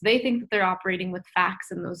theories. They think that they're operating with facts,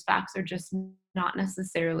 and those facts are just not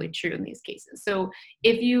necessarily true in these cases. So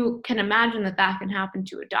if you can imagine that that can happen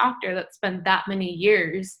to a doctor that spent that many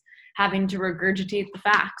years having to regurgitate the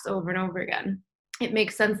facts over and over again, it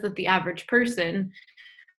makes sense that the average person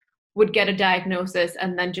would get a diagnosis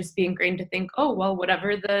and then just be ingrained to think, oh, well,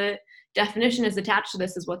 whatever the definition is attached to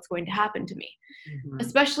this is what's going to happen to me. Mm-hmm.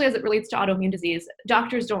 Especially as it relates to autoimmune disease.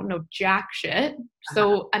 Doctors don't know jack shit.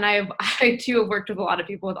 So, and I too have worked with a lot of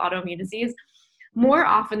people with autoimmune disease. More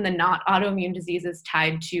often than not, autoimmune disease is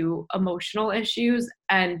tied to emotional issues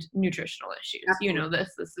and nutritional issues. Absolutely. You know this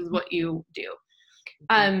is what you do.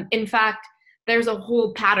 In fact, there's a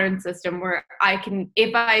whole pattern system where I can,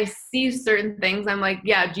 if I see certain things, I'm like,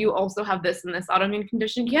 yeah, do you also have this and this autoimmune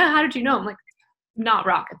condition? Yeah, how did you know? I'm like, not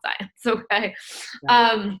rocket science, okay?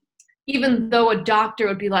 Yeah. Even though a doctor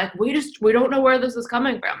would be like, we don't know where this is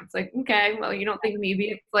coming from. It's like, okay, well, you don't think maybe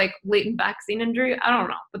it's like latent vaccine injury? I don't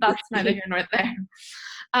know, but that's neither here nor there.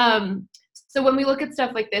 So when we look at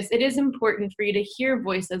stuff like this, it is important for you to hear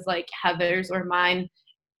voices like Heather's or mine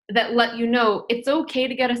that let you know it's okay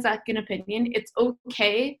to get a second opinion. It's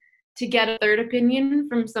okay to get a third opinion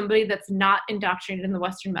from somebody that's not indoctrinated in the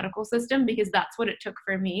Western medical system, because that's what it took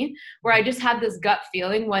for me, where I just had this gut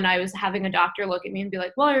feeling when I was having a doctor look at me and be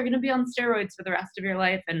like, well, you're going to be on steroids for the rest of your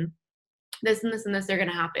life, and this and this and this are going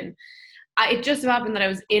to happen. It just so happened that I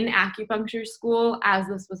was in acupuncture school as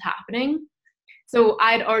this was happening. So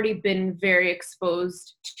I'd already been very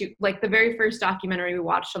exposed to, like, the very first documentary we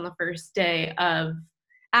watched on the first day of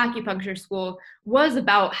acupuncture school was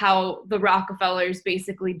about how the Rockefellers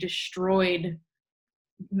basically destroyed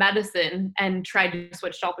medicine and tried to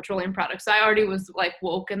switch to all petroleum products. So I already was like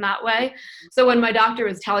woke in that way. So when my doctor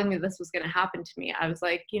was telling me this was going to happen to me, I was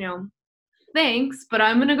like, you know, thanks, but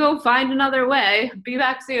I'm going to go find another way. Be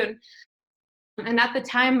back soon. And at the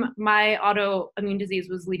time, my autoimmune disease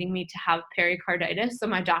was leading me to have pericarditis. So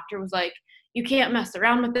my doctor was like, you can't mess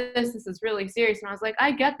around with this. This is really serious. And I was like,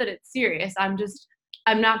 I get that it's serious.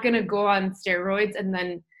 I'm not going to go on steroids and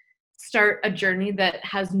then start a journey that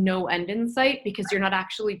has no end in sight, because you're not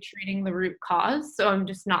actually treating the root cause. So I'm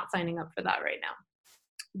just not signing up for that right now.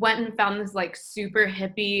 Went and found this like super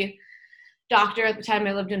hippie doctor. At the time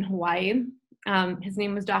I lived in Hawaii. His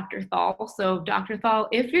name was Dr. Thal. So Dr. Thal,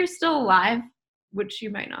 if you're still alive, which you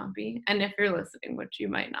might not be, and if you're listening, which you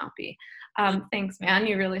might not be, thanks, man.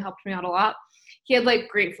 You really helped me out a lot. He had like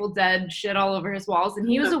Grateful Dead shit all over his walls, and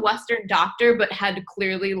he was a Western doctor, but had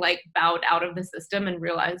clearly like bowed out of the system and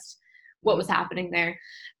realized what was happening there.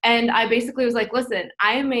 And I basically was like, listen,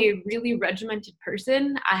 I am a really regimented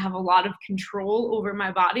person. I have a lot of control over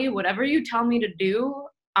my body. Whatever you tell me to do,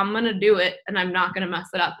 I'm going to do it, and I'm not going to mess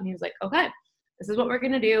it up. And he was like, okay, this is what we're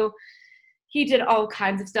going to do. He did all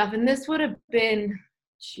kinds of stuff. And this would have been,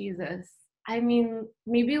 Jesus, I mean,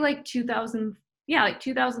 maybe like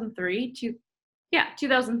 2003,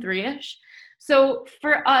 2003-ish. So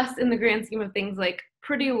for us, in the grand scheme of things, like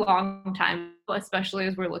pretty long time, especially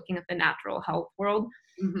as we're looking at the natural health world,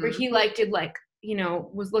 mm-hmm. where he like did like, you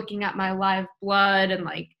know, was looking at my live blood and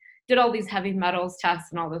like did all these heavy metals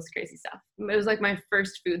tests and all this crazy stuff. It was like my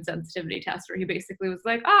first food sensitivity test, where he basically was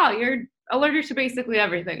like, oh, you're allergic to basically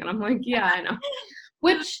everything. And I'm like, yeah, I know.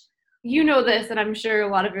 Which, you know this, and I'm sure a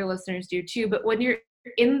lot of your listeners do too, but when you're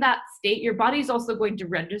in that state, your body's also going to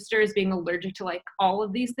register as being allergic to like all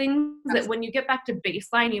of these things that when you get back to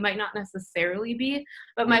baseline, you might not necessarily be,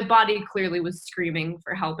 but my body clearly was screaming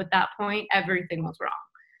for help at that point. Everything was wrong.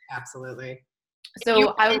 Absolutely.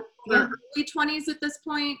 So I was in your early 20s at this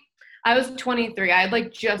point? I was 23. I had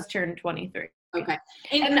like just turned 23. Okay.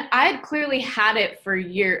 And I had clearly had it for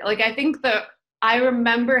years. Like I think I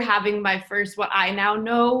remember having my first, what I now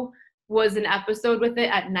know was an episode with it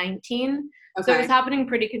at 19. Okay. So it was happening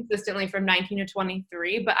pretty consistently from 19 to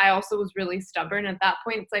 23, but I also was really stubborn at that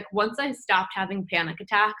point. It's like once I stopped having panic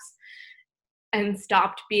attacks and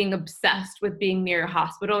stopped being obsessed with being near a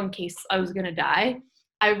hospital in case I was going to die,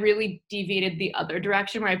 I really deviated the other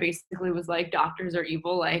direction where I basically was like, doctors are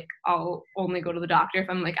evil. Like, I'll only go to the doctor if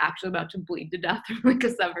I'm like actually about to bleed to death from like a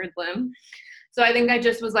severed limb. So I think I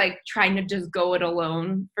just was like trying to just go it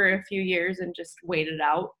alone for a few years and just wait it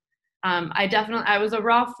out. I was a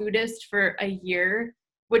raw foodist for a year,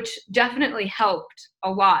 which definitely helped a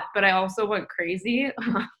lot, but I also went crazy.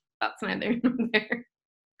 That's neither nor there.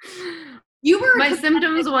 You were My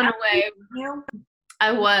symptoms went away. You?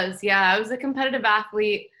 I was a competitive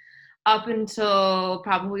athlete up until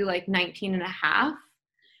probably like 19 and a half.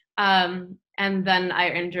 And then I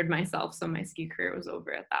injured myself, so my ski career was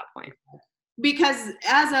over at that point. Because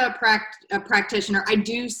as a practitioner, I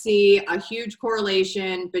do see a huge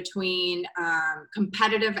correlation between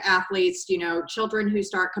competitive athletes, children who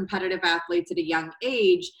start competitive athletes at a young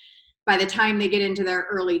age. By the time they get into their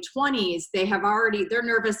early 20s, their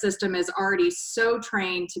nervous system is already so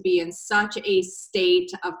trained to be in such a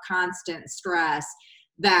state of constant stress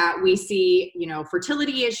that we see,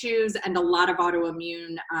 fertility issues and a lot of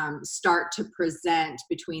autoimmune start to present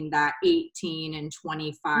between that 18 and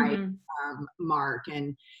 25 mark.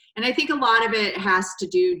 And I think a lot of it has to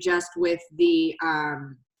do just with the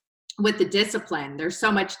discipline. There's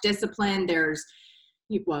so much discipline.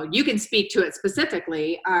 You can speak to it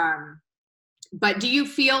specifically. But do you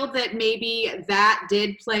feel that maybe that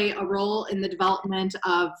did play a role in the development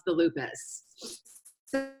of the lupus?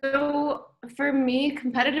 So for me,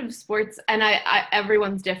 competitive sports, and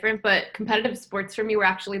everyone's different, but competitive sports for me were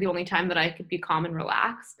actually the only time that I could be calm and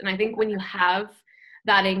relaxed. And I think when you have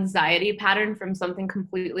that anxiety pattern from something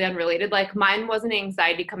completely unrelated, like mine wasn't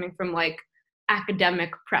anxiety coming from like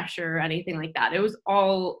academic pressure or anything like that. It was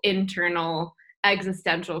all internal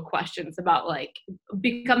existential questions about like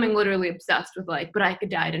becoming literally obsessed with like, but I could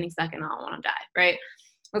die at any second. I don't want to die, right?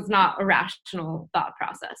 It's not a rational thought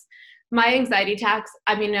process. My anxiety attacks,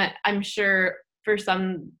 I mean, I'm sure for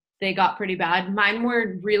some they got pretty bad. Mine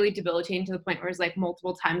were really debilitating to the point where it was like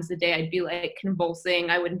multiple times a day I'd be like convulsing.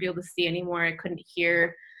 I wouldn't be able to see anymore. I couldn't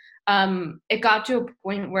hear. It got to a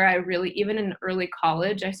point where I really, even in early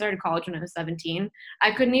college, I started college when I was 17.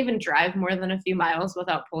 I couldn't even drive more than a few miles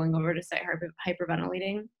without pulling over to start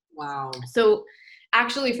hyperventilating. Wow. So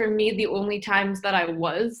actually for me, the only times that I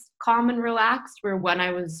was calm and relaxed were when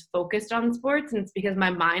I was focused on sports, and it's because my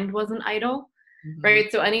mind wasn't idle, right?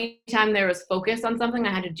 So anytime there was focus on something,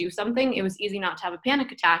 I had to do something, it was easy not to have a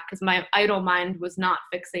panic attack because my idle mind was not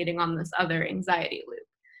fixating on this other anxiety loop.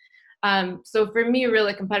 So for me,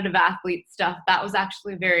 really competitive athlete stuff, that was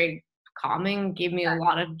actually very calming, gave me a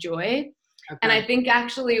lot of joy. Okay. And I think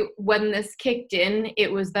actually when this kicked in,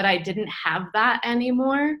 it was that I didn't have that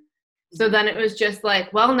anymore. So then it was just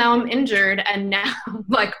like, well, now I'm injured and now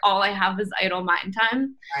like all I have is idle mind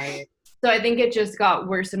time. Right. So I think it just got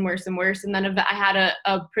worse and worse and worse. And then I had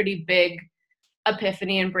a pretty big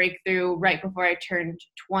epiphany and breakthrough right before I turned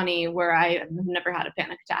 20 where I have never had a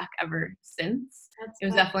panic attack ever since. It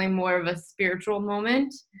was definitely more of a spiritual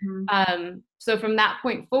moment. So from that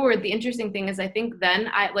point forward, the interesting thing is I think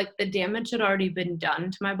then the damage had already been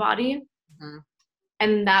done to my body.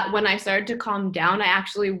 And that when I started to calm down, I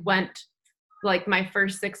actually went like my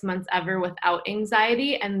first 6 months ever without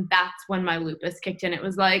anxiety. And that's when my lupus kicked in. It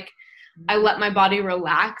was like, I let my body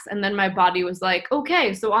relax. And then my body was like,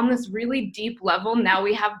 okay, so on this really deep level, now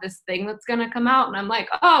we have this thing that's going to come out. And I'm like,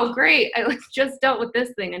 oh, great. I just dealt with this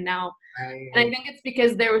thing. And now, and I think it's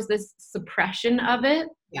because there was this suppression of it.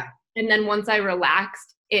 Yeah. And then once I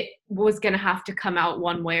relaxed, it was going to have to come out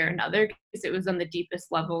one way or another because it was on the deepest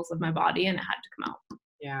levels of my body and it had to come out.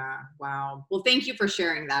 Yeah. Wow. Well, thank you for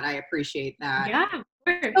sharing that. I appreciate that. Yeah, of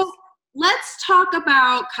course. So let's talk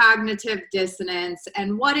about cognitive dissonance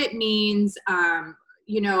and what it means.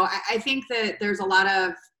 I think that there's a lot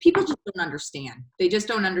of people just don't understand. They just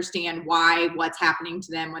don't understand what's happening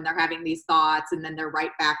to them when they're having these thoughts, and then they're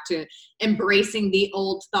right back to embracing the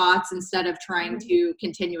old thoughts instead of trying to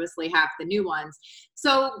continuously have the new ones.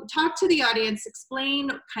 So talk to the audience,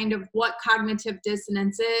 explain kind of what cognitive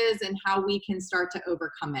dissonance is and how we can start to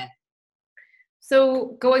overcome it.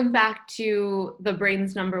 So going back to the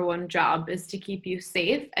brain's number one job is to keep you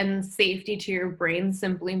safe, and safety to your brain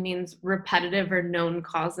simply means repetitive or known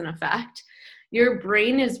cause and effect. Your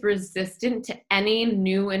brain is resistant to any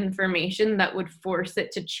new information that would force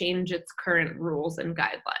it to change its current rules and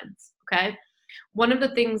guidelines, okay? One of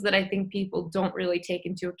the things that I think people don't really take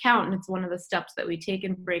into account, and it's one of the steps that we take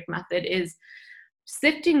in Break Method, is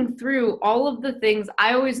sifting through all of the things.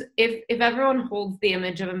 I always, if everyone holds the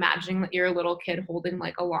image of imagining that you're a little kid holding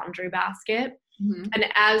like a laundry basket, and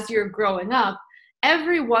as you're growing up,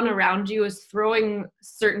 everyone around you is throwing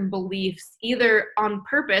certain beliefs either on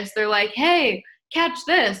purpose. They're like, hey, catch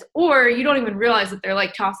this. Or you don't even realize that they're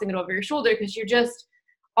like tossing it over your shoulder because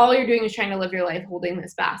all you're doing is trying to live your life holding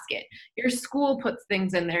this basket. Your school puts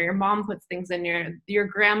things in there. Your mom puts things in there. Your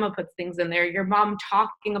grandma puts things in there. Your mom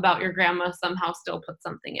talking about your grandma somehow still puts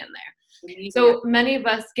something in there. So many of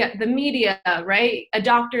us get the media, right? A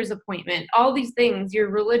doctor's appointment, all these things, your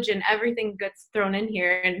religion, everything gets thrown in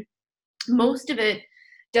here. And most of it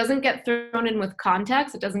doesn't get thrown in with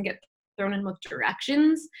context. It doesn't get thrown in with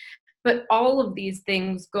directions. But all of these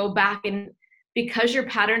things go back, and because your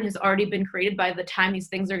pattern has already been created by the time these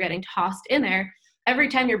things are getting tossed in there, every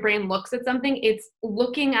time your brain looks at something, it's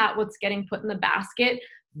looking at what's getting put in the basket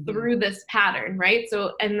through this pattern, right?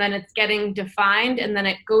 So, and then it's getting defined, and then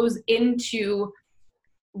it goes into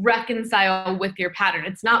reconcile with your pattern.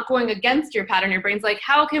 It's not going against your pattern. Your brain's like,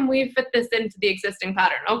 how can we fit this into the existing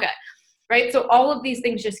pattern? Okay, right? So all of these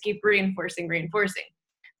things just keep reinforcing.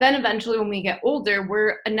 Then eventually when we get older,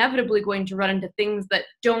 we're inevitably going to run into things that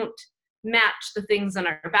don't match the things in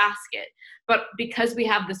our basket. But because we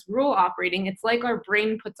have this rule operating, it's like our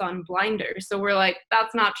brain puts on blinders. So we're like,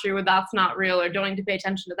 that's not true, or that's not real, or don't need to pay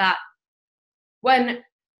attention to that. When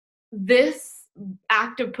this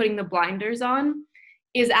act of putting the blinders on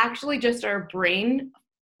is actually just our brain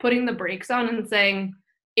putting the brakes on and saying,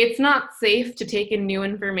 it's not safe to take in new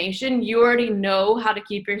information. You already know how to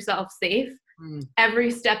keep yourself safe.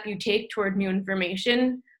 Every step you take toward new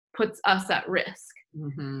information puts us at risk.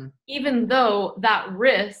 Even though that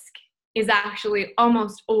risk is actually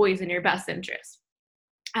almost always in your best interest.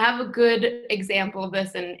 I have a good example of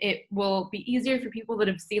this, and it will be easier for people that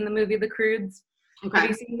have seen the movie The Croods. Okay. Have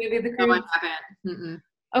you seen the movie The Croods? No, I haven't.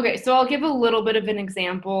 Okay, so I'll give a little bit of an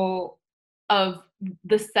example of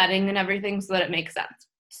the setting and everything so that it makes sense.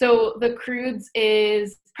 So The Croods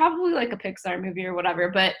is probably like a Pixar movie or whatever,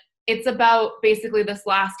 but it's about basically this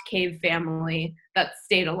last cave family that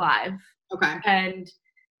stayed alive. Okay. And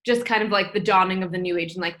just kind of like the dawning of the new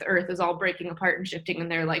age, and like the earth is all breaking apart and shifting, and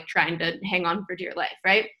they're like trying to hang on for dear life,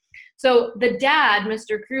 right? So the dad,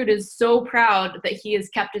 Mr. Crood, is so proud that he has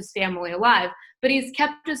kept his family alive, but he's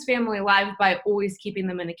kept his family alive by always keeping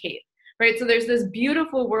them in a cave, right? So there's this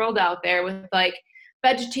beautiful world out there with like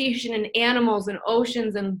vegetation and animals and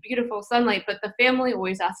oceans and beautiful sunlight, but the family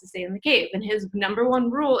always has to stay in the cave. And his number one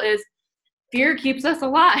rule is fear keeps us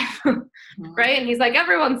alive, right? And he's like,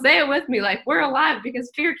 everyone say it with me, like, we're alive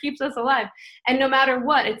because fear keeps us alive. And no matter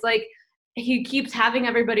what, it's like he keeps having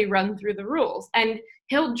everybody run through the rules. And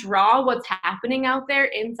he'll draw what's happening out there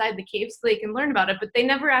inside the cave so they can learn about it, but they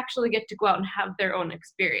never actually get to go out and have their own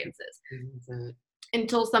experiences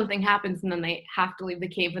until something happens, and then they have to leave the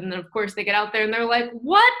cave. And then, of course, they get out there and they're like,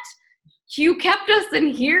 what? You kept us in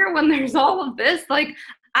here when there's all of this? Like,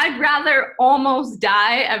 I'd rather almost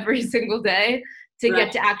die every single day to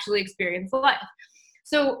get to actually experience life.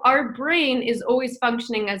 So our brain is always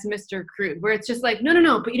functioning as Mr. Crude, where it's just like,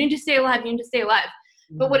 no, but you need to stay alive, you need to stay alive.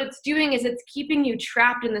 But what it's doing is it's keeping you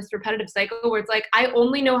trapped in this repetitive cycle where it's like, I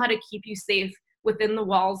only know how to keep you safe within the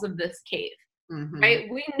walls of this cave, right?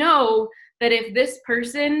 We know that if this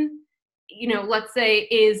person, let's say,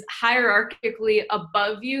 is hierarchically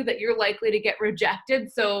above you, that you're likely to get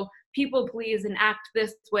rejected. So people please and act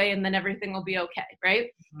this way, and then everything will be okay, right?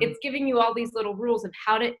 It's giving you all these little rules of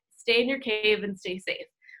how to stay in your cave and stay safe.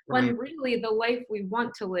 When really the life we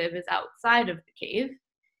want to live is outside of the cave.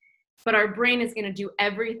 But our brain is going to do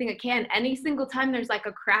everything it can. Any single time there's like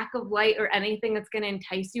a crack of light or anything that's going to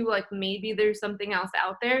entice you, like maybe there's something else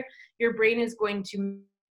out there, your brain is going to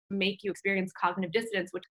make you experience cognitive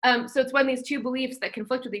dissonance. So it's when these two beliefs that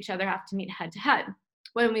conflict with each other have to meet head to head.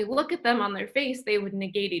 When we look at them on their face, they would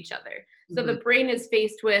negate each other. So the brain is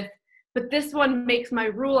faced with, but this one makes my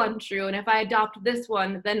rule untrue, and if I adopt this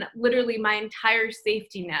one, then literally my entire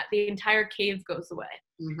safety net, the entire cave goes away.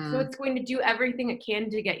 So it's going to do everything it can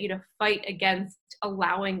to get you to fight against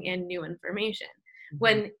allowing in new information.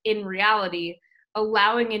 When in reality,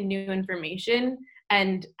 allowing in new information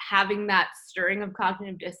and having that stirring of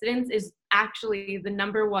cognitive dissonance is actually the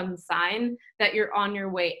number one sign that you're on your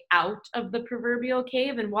way out of the proverbial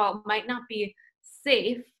cave. And while it might not be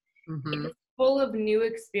safe, it's full of new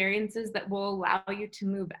experiences that will allow you to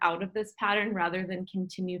move out of this pattern rather than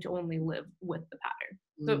continue to only live with the pattern.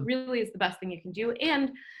 So it really is the best thing you can do.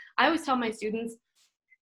 And I always tell my students,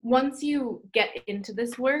 once you get into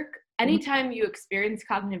this work, anytime you experience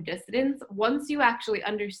cognitive dissonance, once you actually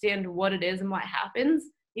understand what it is and what happens,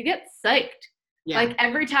 you get psyched. Like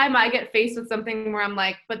every time I get faced with something where I'm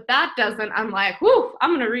like, but that doesn't, I'm like, whoo,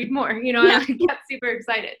 I'm going to read more, and I get super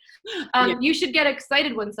excited. You should get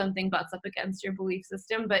excited when something butts up against your belief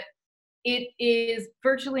system, but it is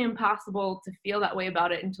virtually impossible to feel that way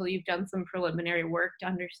about it until you've done some preliminary work to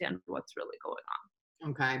understand what's really going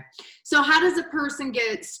on. Okay. So how does a person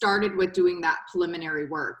get started with doing that preliminary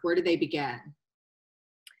work? Where do they begin?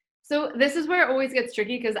 So this is where it always gets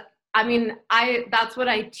tricky because I mean, that's what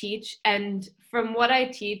I teach, and from what I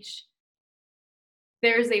teach,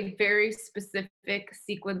 there's a very specific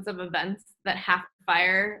sequence of events that have to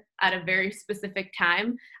fire at a very specific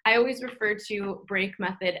time. I always refer to break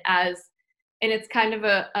method as, and it's kind of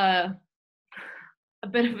a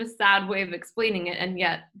bit of a sad way of explaining it, and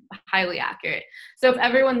yet highly accurate. So if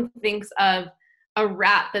everyone thinks of a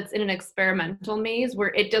rat that's in an experimental maze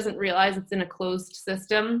where it doesn't realize it's in a closed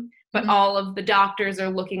system, but all of the doctors are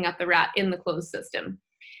looking at the rat in the closed system.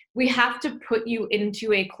 We have to put you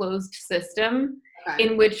into a closed system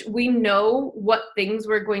in which we know what things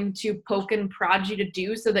we're going to poke and prod you to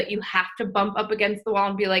do, so that you have to bump up against the wall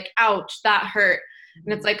and be like, ouch, that hurt.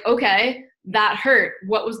 And it's like, okay, that hurt.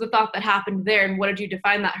 What was the thought that happened there? And what did you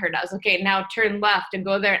define that hurt as? Okay, now turn left and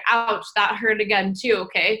go there. Ouch, that hurt again too.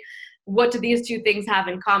 Okay, what do these two things have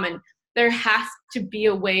in common? There has to be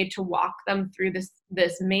a way to walk them through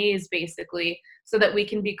this maze, basically, so that we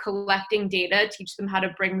can be collecting data, teach them how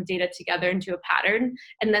to bring the data together into a pattern,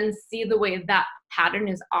 and then see the way that pattern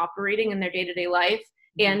is operating in their day-to-day life,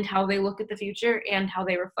 and how they look at the future, and how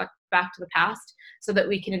they reflect back to the past, so that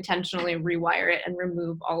we can intentionally rewire it and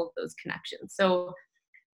remove all of those connections. So,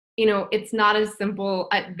 you know, it's not as simple.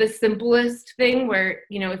 The simplest thing where,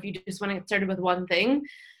 you know, if you just want to get started with one thing,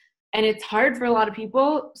 and it's hard for a lot of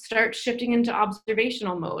people, start shifting into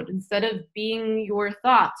observational mode. Instead of being your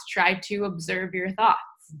thoughts, try to observe your thoughts.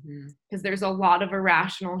 Because there's a lot of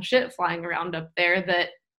irrational shit flying around up there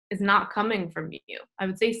that is not coming from you. I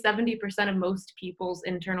would say 70% of most people's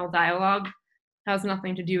internal dialogue has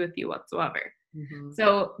nothing to do with you whatsoever.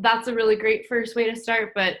 So that's a really great first way to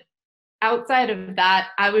start. But outside of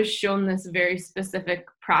that, I was shown this very specific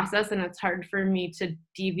process, and it's hard for me to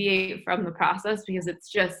deviate from the process because it's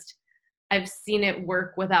just, I've seen it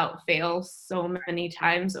work without fail so many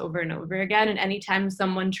times over and over again. And anytime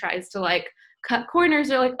someone tries to like cut corners,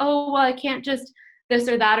 they're like, oh, well, I can't just this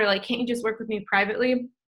or that, or like, can't you just work with me privately?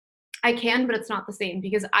 I can, but it's not the same,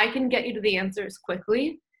 because I can get you to the answers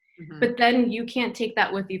quickly, but then you can't take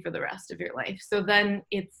that with you for the rest of your life. So then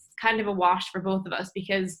it's kind of a wash for both of us,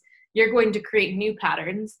 because you're going to create new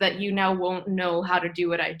patterns that you now won't know how to do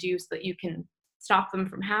what I do, so that you can stop them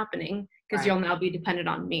from happening, because you'll now be dependent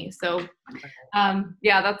on me. So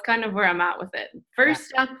yeah, that's kind of where I'm at with it. First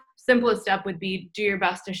step, simplest step would be do your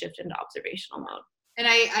best to shift into observational mode. And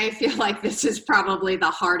I feel like this is probably the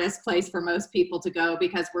hardest place for most people to go,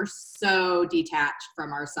 because we're so detached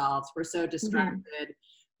from ourselves. We're so distracted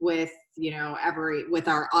with, you know, with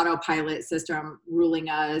our autopilot system ruling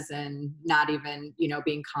us, and not even, you know,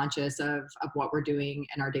 being conscious of what we're doing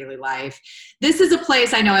in our daily life. This is a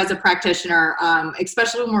place I know as a practitioner,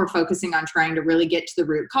 especially when we're focusing on trying to really get to the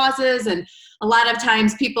root causes. And a lot of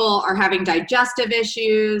times people are having digestive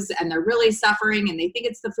issues and they're really suffering, and they think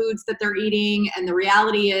it's the foods that they're eating. And the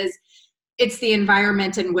reality is it's the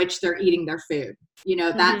environment in which they're eating their food. You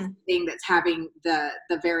know, that's the thing that's having the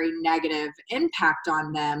very negative impact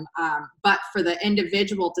on them. But for the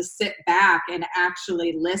individual to sit back and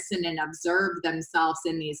actually listen and observe themselves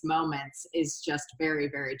in these moments is just very,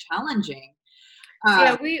 very challenging.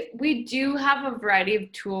 Yeah, we do have a variety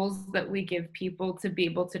of tools that we give people to be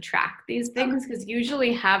able to track these things, because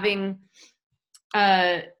usually having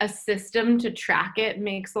a system to track it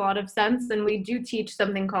makes a lot of sense. And we do teach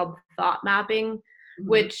something called thought mapping,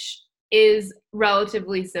 which is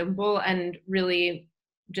relatively simple, and really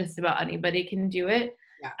just about anybody can do it.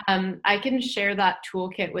 I can share that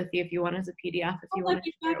toolkit with you if you want as a PDF. If you want, that'd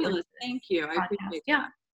be fabulous. Thank you. I appreciate that.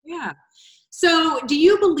 Yeah. So do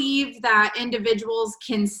you believe that individuals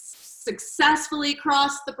can successfully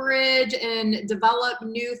cross the bridge and develop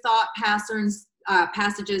new thought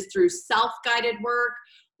passages through self-guided work?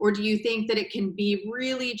 Or do you think that it can be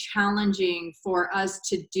really challenging for us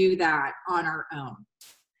to do that on our own?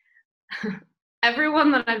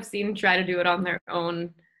 Everyone that I've seen try to do it on their own,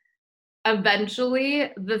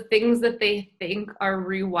 eventually the things that they think are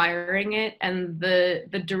rewiring it, and the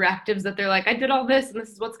directives that they're like, I did all this and this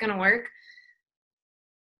is what's going to work,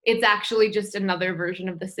 it's actually just another version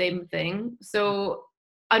of the same thing. So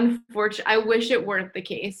unfortunately, I wish it weren't the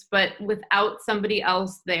case, but without somebody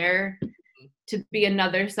else there to be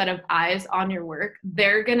another set of eyes on your work,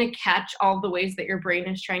 they're going to catch all the ways that your brain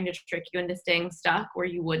is trying to trick you into staying stuck where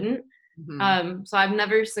you wouldn't. So I've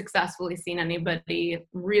never successfully seen anybody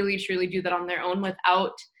really truly do that on their own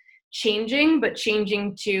without changing, but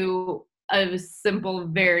changing to a simple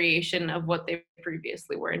variation of what they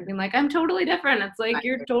previously were and being like, I'm totally different. It's like,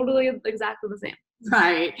 you're totally exactly the same.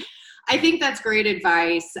 Right. I think that's great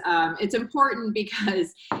advice. It's important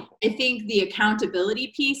because I think the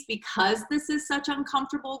accountability piece, because this is such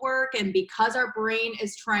uncomfortable work and because our brain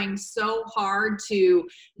is trying so hard to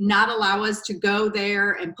not allow us to go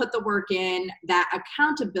there and put the work in, that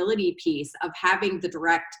accountability piece of having the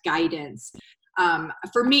direct guidance,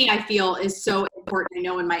 for me, I feel is so important. I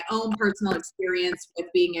know in my own personal experience with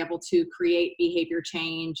being able to create behavior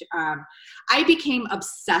change, I became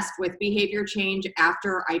obsessed with behavior change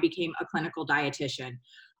after I became a clinical dietitian.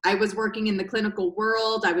 I was working in the clinical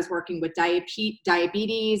world. I was working with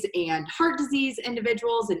diabetes and heart disease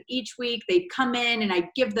individuals, and each week they'd come in and I'd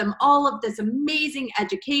give them all of this amazing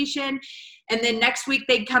education. And then next week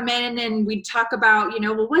they'd come in and we'd talk about,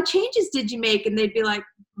 well, what changes did you make? And they'd be like,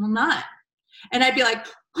 well, none. And I'd be like,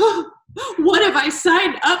 oh, what have I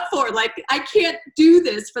signed up for? Like, I can't do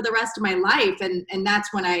this for the rest of my life. And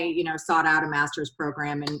that's when I, sought out a master's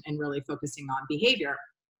program and really focusing on behavior.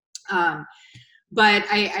 But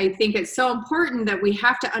I think it's so important that we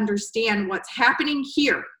have to understand what's happening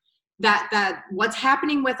here, that what's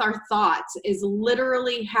happening with our thoughts is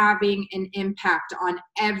literally having an impact on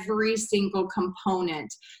every single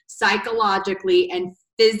component psychologically and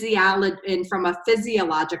and from a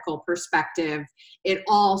physiological perspective. It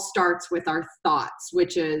all starts with our thoughts,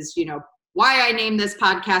 which is, why I named this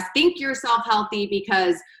podcast Think Yourself Healthy,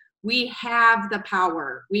 because we have the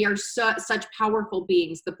power. We are such powerful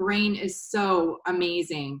beings. The brain is so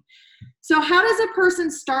amazing. So how does a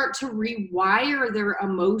person start to rewire their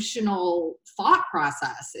emotional thought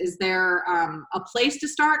process? Is there a place to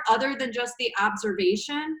start other than just the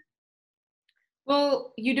observation?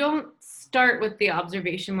 Well, you don't start with the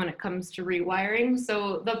observation when it comes to rewiring.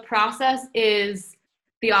 So the process is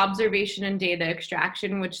the observation and data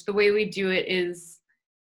extraction, which the way we do it is,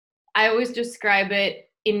 I always describe it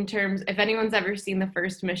in terms, if anyone's ever seen the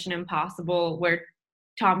first Mission Impossible where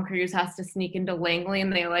Tom Cruise has to sneak into Langley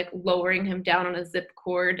and they're like lowering him down on a zip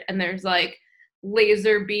cord and there's like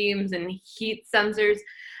laser beams and heat sensors.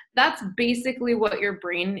 That's basically what your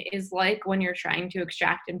brain is like when you're trying to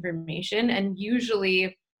extract information. And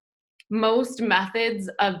usually most methods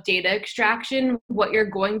of data extraction, what you're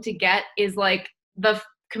going to get is like the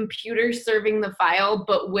computer serving the file,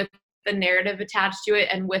 but with the narrative attached to it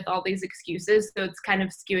and with all these excuses. So it's kind of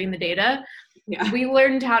skewing the data. Yeah. We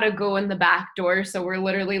learned how to go in the back door. So we're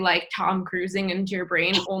literally like Tom Cruising into your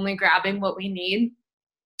brain, only grabbing what we need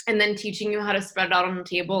and then teaching you how to spread it out on the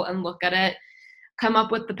table and look at it, come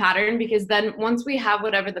up with the pattern, because then once we have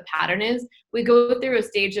whatever the pattern is, we go through a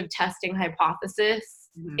stage of testing hypothesis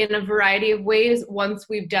in a variety of ways. Once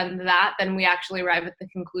we've done that, then we actually arrive at the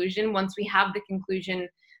conclusion. Once we have the conclusion,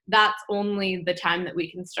 that's only the time that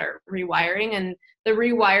we can start rewiring. And the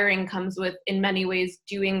rewiring comes with, in many ways,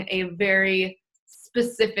 doing a very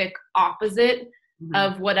specific opposite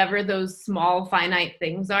of whatever those small finite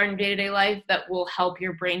things are in day-to-day life that will help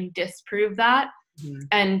your brain disprove that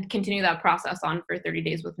and continue that process on for 30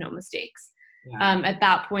 days with no mistakes. Yeah. At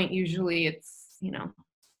that point, usually it's,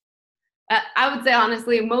 I would say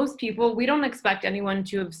honestly, most people, we don't expect anyone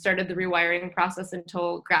to have started the rewiring process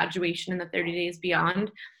until graduation in the 30 days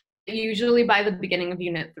beyond. Usually by the beginning of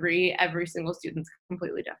Unit 3, every single student's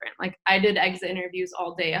completely different. Like I did exit interviews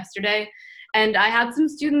all day yesterday, and I had some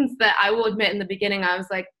students that I will admit in the beginning, I was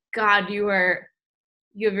like, God, you have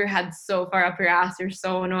your head so far up your ass. You're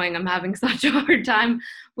so annoying. I'm having such a hard time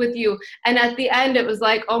with you. And at the end, it was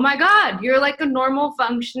like, oh my God, you're like a normal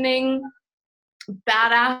functioning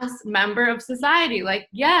badass member of society. Like,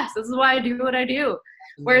 yes, this is why I do what I do.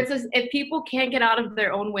 Where it says, if people can't get out of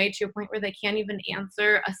their own way to a point where they can't even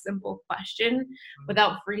answer a simple question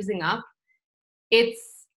without freezing up, it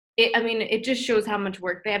just shows how much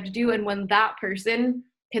work they have to do. And when that person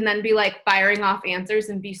can then be like firing off answers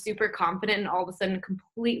and be super confident and all of a sudden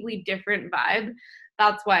completely different vibe,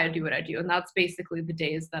 that's why I do what I do. And that's basically the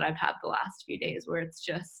days that I've had the last few days, where it's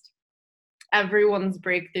just everyone's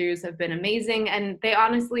breakthroughs have been amazing, and they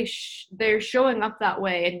honestly they're showing up that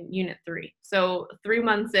way in Unit 3. So 3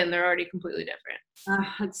 months in, they're already completely different.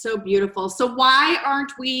 It's so beautiful. So why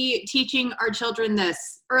aren't we teaching our children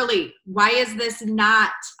this early? Why is this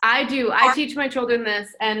not? I teach my children this,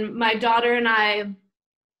 and my daughter and I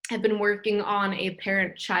have been working on a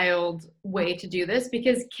parent-child way to do this,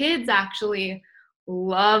 because kids actually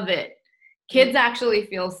love it. Kids actually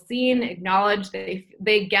feel seen, acknowledged,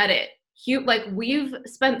 they get it. Like we've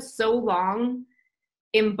spent so long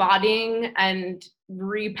embodying and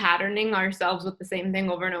repatterning ourselves with the same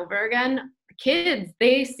thing over and over again. Kids,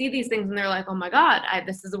 they see these things and they're like, oh my God,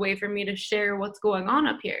 this is a way for me to share what's going on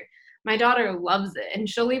up here. my daughter loves it. And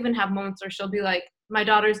she'll even have moments where she'll be like, my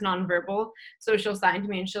daughter's nonverbal, so she'll sign to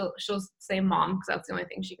me and she'll say mom, because that's the only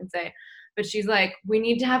thing she can say. But she's like, we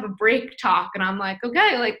need to have a break talk. And I'm like,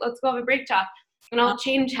 okay, like, let's go have a break talk. And I'll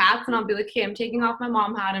change hats and I'll be like, okay, I'm taking off my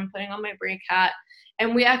mom hat and putting on my break hat.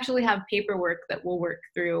 And we actually have paperwork that we'll work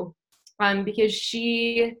through, because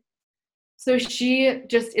she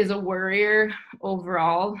just is a worrier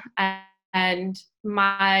overall. And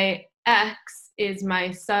my ex is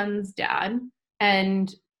my son's dad.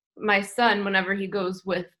 And my son, whenever he goes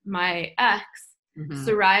with my ex,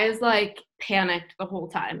 Sarai is like panicked the whole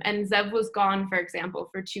time. And Zev was gone, for example,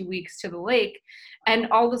 for 2 weeks to the lake. And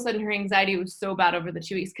all of a sudden her anxiety was so bad over the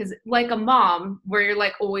 2 weeks. Because like a mom, where you're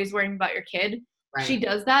like always worrying about your kid, right, she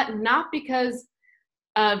does that not because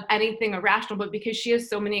of anything irrational, but because she has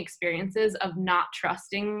so many experiences of not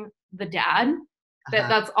trusting the dad.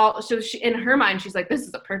 That's all. So she, in her mind, she's like, this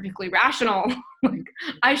is a perfectly rational, like,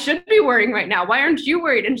 I should be worrying right now. Why aren't you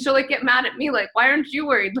worried? And she'll like get mad at me, like, why aren't you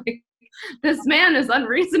worried? Like, this man is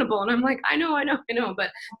unreasonable. And I'm like, I know,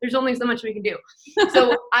 but there's only so much we can do.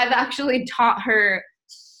 So I've actually taught her,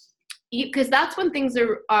 because that's when things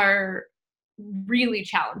are really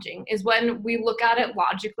challenging, is when we look at it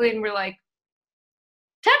logically and we're like,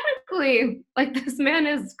 technically, like, this man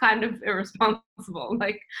is kind of irresponsible.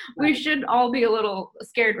 Like, we should all be a little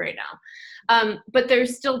scared right now. But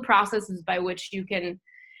there's still processes by which you can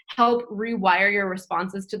help rewire your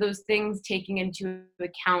responses to those things, taking into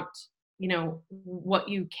account, you know, what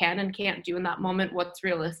you can and can't do in that moment, what's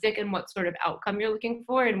realistic and what sort of outcome you're looking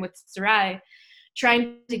for. And with Sarai,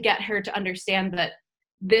 trying to get her to understand that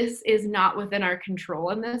this is not within our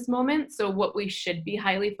control in this moment. So what we should be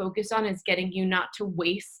highly focused on is getting you not to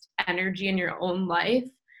waste energy in your own life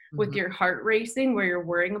with your heart racing, where you're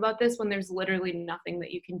worrying about this when there's literally nothing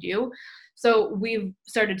that you can do. So we've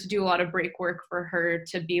started to do a lot of break work for her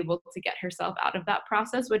to be able to get herself out of that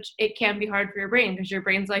process, which it can be hard for your brain, because your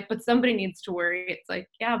brain's like, but somebody needs to worry. It's like,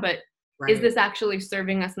 yeah, but is this actually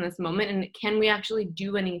serving us in this moment? And can we actually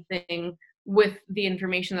do anything with the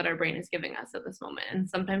information that our brain is giving us at this moment? And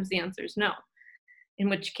sometimes the answer is no, in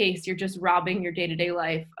which case you're just robbing your day-to-day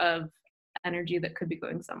life of energy that could be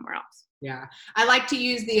going somewhere else. Yeah. I like to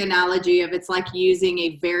use the analogy of, it's like using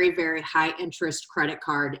a very, very high interest credit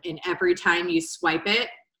card, and every time you swipe it,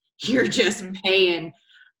 you're just paying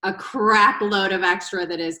a crap load of extra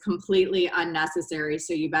that is completely unnecessary.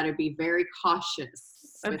 So you better be very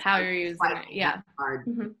cautious of how you're using it. Yeah. Card,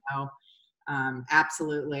 you know?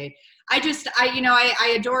 Absolutely.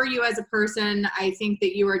 I adore you as a person. I think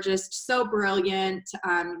that you are just so brilliant.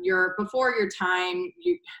 You're before your time.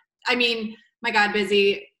 My God,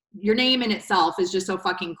 Busy, your name in itself is just so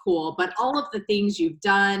fucking cool, but all of the things you've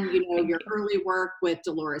done, you know, your early work with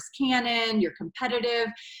Dolores Cannon, your competitive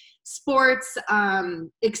sports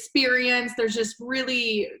experience, there's just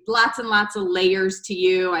really lots and lots of layers to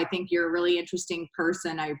you. I think you're a really interesting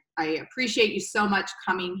person. I appreciate you so much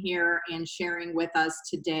coming here and sharing with us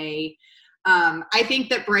today. I think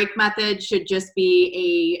that break method should just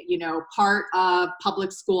be a, part of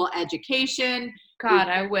public school education. God,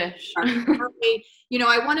 I wish.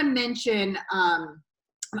 I want to mention,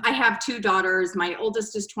 I have 2 daughters. My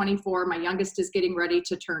oldest is 24. My youngest is getting ready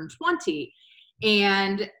to turn 20.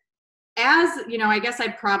 And as I guess I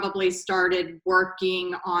probably started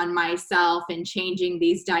working on myself and changing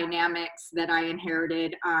these dynamics that I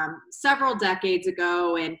inherited several decades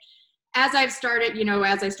ago. And as I started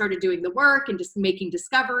doing the work and just making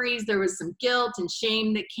discoveries, there was some guilt and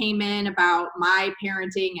shame that came in about my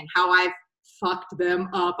parenting and how I've fucked them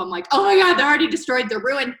up. I'm like, oh my God, they're already destroyed. They're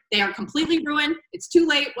ruined. They are completely ruined. It's too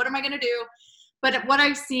late. What am I going to do? But what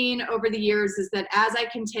I've seen over the years is that as I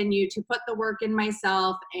continue to put the work in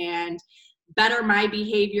myself and better my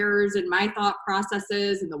behaviors and my thought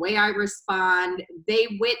processes and the way I respond,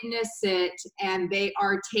 they witness it and they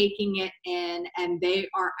are taking it in, and they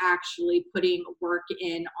are actually putting work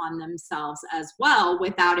in on themselves as well,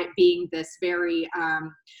 without it being this very,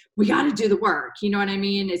 we got to do the work. You know what I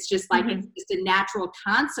mean? It's just like, it's just a natural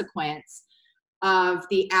consequence of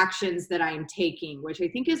the actions that I'm taking, which I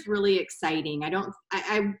think is really exciting.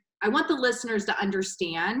 I want the listeners to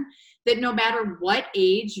understand that no matter what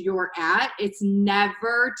age you're at, it's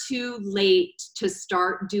never too late to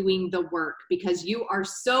start doing the work, because you are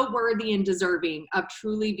so worthy and deserving of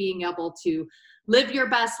truly being able to live your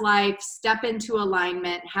best life, step into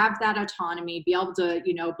alignment, have that autonomy, be able to,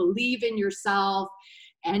 believe in yourself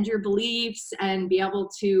and your beliefs, and be able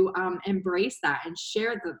to embrace that and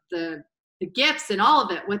share the gifts and all of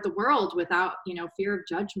it with the world without, fear of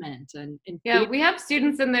judgment. And yeah, we have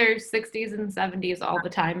students in their 60s and 70s all the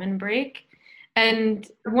time in break. And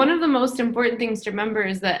one of the most important things to remember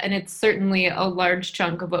is that, and it's certainly a large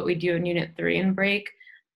chunk of what we do in Unit 3 in Break,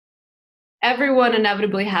 everyone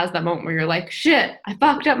inevitably has that moment where you're like, shit, I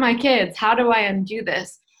fucked up my kids. How do I undo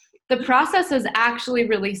this? The process is actually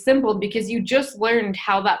really simple because you just learned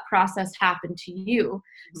how that process happened to you.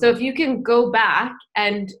 So if you can go back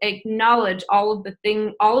and acknowledge all of the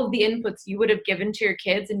inputs you would have given to your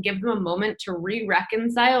kids and give them a moment to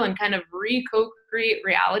re-reconcile and kind of co-create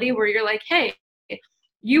reality where you're like, hey,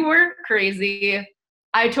 you were crazy.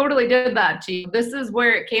 I totally did that to you. This is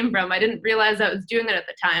where it came from. I didn't realize I was doing it at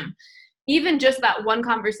the time. Even just that one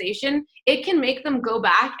conversation, it can make them go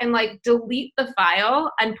back and like delete the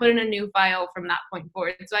file and put in a new file from that point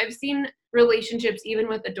forward. So I've seen relationships, even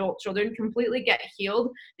with adult children, completely get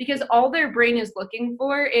healed because all their brain is looking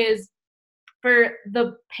for is for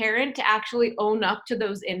the parent to actually own up to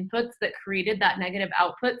those inputs that created that negative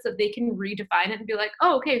output so that they can redefine it and be like,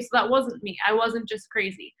 oh, okay, so that wasn't me. I wasn't just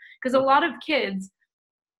crazy. Because a lot of kids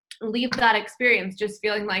leave that experience just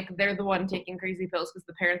feeling like they're the one taking crazy pills because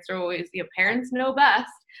the parents are always, parents know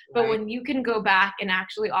best. But when you can go back and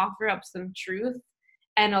actually offer up some truth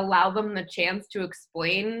and allow them the chance to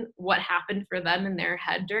explain what happened for them in their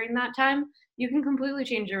head during that time, you can completely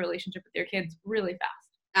change your relationship with your kids really fast.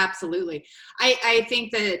 Absolutely. I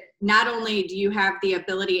think that not only do you have the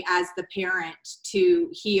ability as the parent to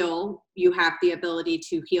heal, you have the ability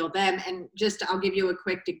to heal them. And just, I'll give you a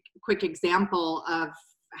quick example of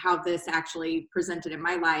how this actually presented in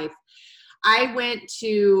my life. I went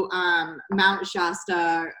to Mount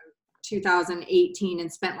Shasta 2018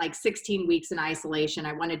 and spent like 16 weeks in isolation.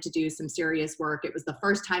 I wanted to do some serious work. It was the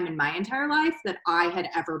first time in my entire life that I had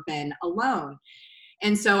ever been alone.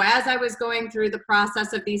 And so as I was going through the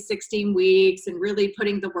process of these 16 weeks and really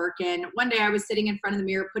putting the work in, one day I was sitting in front of the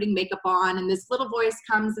mirror putting makeup on, and this little voice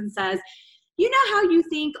comes and says, you know how you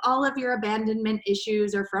think all of your abandonment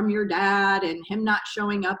issues are from your dad and him not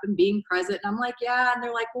showing up and being present? And I'm like, yeah. And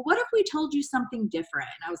they're like, well, what if we told you something different?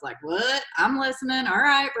 And I was like, what? I'm listening. All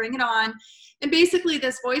right, bring it on. And basically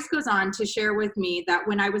this voice goes on to share with me that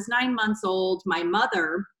when I was 9 months old, my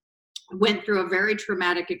mother went through a very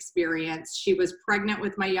traumatic experience. She was pregnant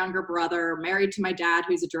with my younger brother, married to my dad,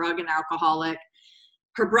 who's a drug and alcoholic.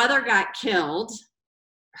 Her brother got killed.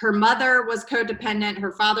 Her mother was codependent.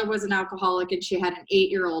 Her father was an alcoholic, and she had an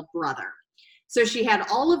 8-year-old brother. So she had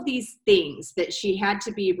all of these things that she had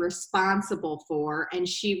to be responsible for, and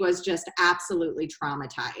she was just absolutely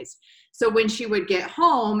traumatized. So when she would get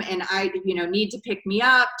home and I, need to pick me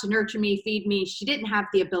up, to nurture me, feed me, she didn't have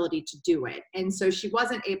the ability to do it. And so she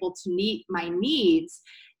wasn't able to meet my needs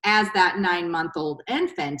as that 9-month-old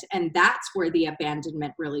infant. And that's where the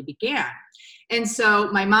abandonment really began. And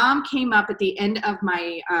so my mom came up at the end of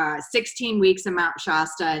my 16 weeks in Mount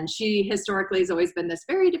Shasta, and she historically has always been this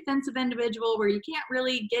very defensive individual where you can't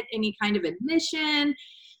really get any kind of admission.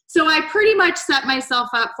 So I pretty much set myself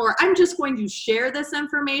up for, I'm just going to share this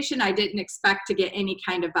information. I didn't expect to get any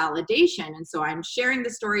kind of validation. And so I'm sharing the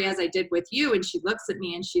story as I did with you. And she looks at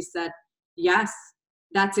me and she said, yes,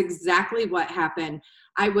 that's exactly what happened.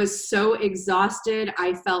 I was so exhausted.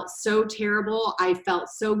 I felt so terrible. I felt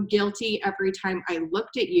so guilty every time I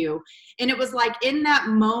looked at you. And it was like in that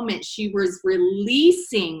moment, she was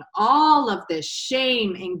releasing all of the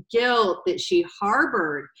shame and guilt that she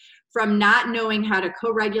harbored from not knowing how to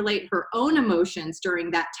co-regulate her own emotions during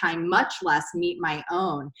that time, much less meet my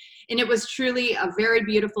own. And it was truly a very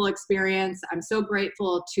beautiful experience. I'm so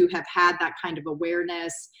grateful to have had that kind of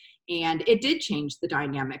awareness. And it did change the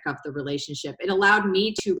dynamic of the relationship. It allowed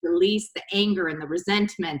me to release the anger and the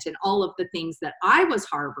resentment and all of the things that I was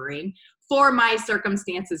harboring for my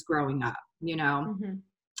circumstances growing up, Mm-hmm.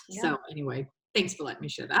 Yeah. So anyway, thanks for letting me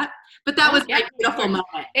share that. But that was a beautiful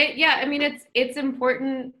moment. It's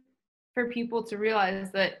important for people to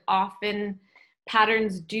realize that often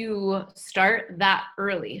patterns do start that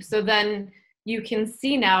early. So then you can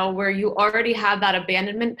see now where you already had that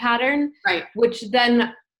abandonment pattern, right? Which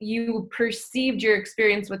then you perceived your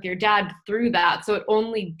experience with your dad through that. So it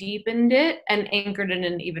only deepened it and anchored it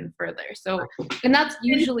in even further. So, and that's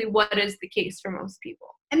usually what is the case for most people.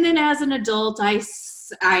 And then as an adult,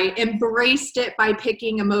 I embraced it by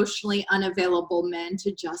picking emotionally unavailable men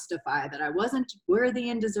to justify that I wasn't worthy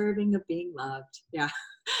and deserving of being loved. Yeah.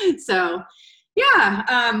 So,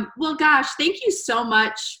 yeah. Well, gosh, thank you so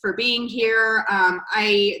much for being here.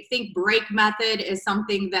 I think Break Method is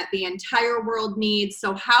something that the entire world needs.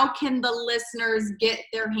 So how can the listeners get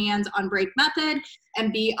their hands on Break Method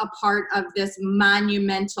and be a part of this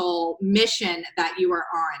monumental mission that you are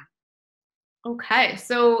on? Okay,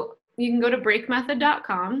 so you can go to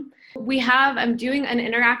breakmethod.com. I'm doing an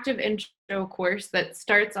interactive intro intro course that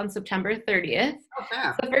starts on September 30th. Okay.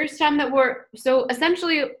 It's the first time that so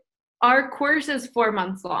essentially our course is 4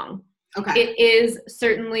 months long. Okay. It is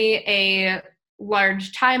certainly a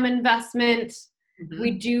large time investment. Mm-hmm.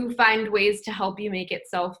 We do find ways to help you make it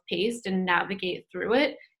self-paced and navigate through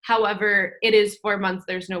it. However, it is 4 months.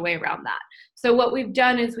 There's no way around that. So what we've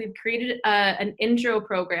done is we've created an intro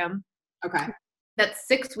program. Okay. That's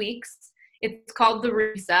 6 weeks. It's called the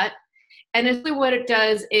Reset. And essentially what it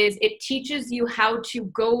does is it teaches you how to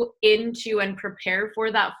go into and prepare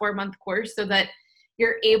for that 4-month course so that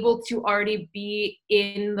you're able to already be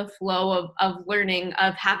in the flow of learning,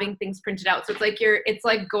 of having things printed out. So it's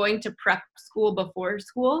like going to prep school before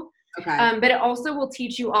school. Okay. But it also will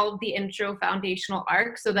teach you all of the intro foundational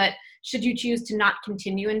arc so that should you choose to not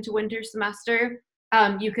continue into winter semester,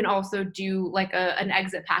 you can also do like an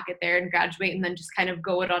exit packet there and graduate and then just kind of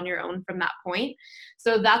go it on your own from that point.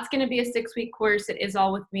 So that's going to be a 6-week course. It is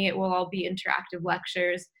all with me. It will all be interactive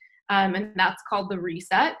lectures. And that's called the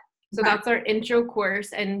Reset. So that's our intro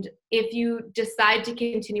course. And if you decide to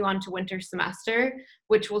continue on to winter semester,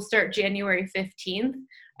 which will start January 15th,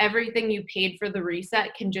 everything you paid for the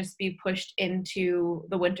Reset can just be pushed into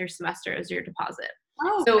the winter semester as your deposit.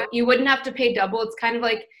 Oh, so you wouldn't have to pay double. It's kind of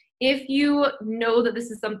like if you know that this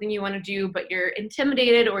is something you want to do, but you're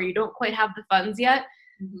intimidated or you don't quite have the funds yet,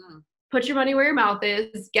 put your money where your mouth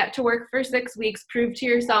is, get to work for 6 weeks, prove to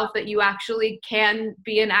yourself that you actually can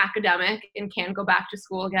be an academic and can go back to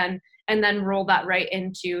school again, and then roll that right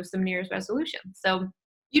into some New Year's resolutions. So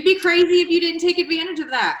you'd be crazy if you didn't take advantage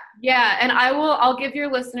of that. Yeah, and I'll give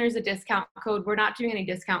your listeners a discount code. We're not doing any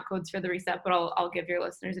discount codes for the Reset, but I'll give your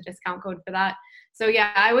listeners a discount code for that. So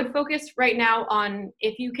yeah, I would focus right now on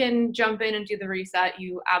if you can jump in and do the Reset,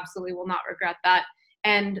 you absolutely will not regret that.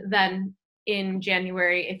 And then in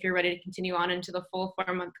January, if you're ready to continue on into the full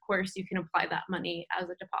 4-month course, you can apply that money as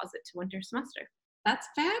a deposit to winter semester. That's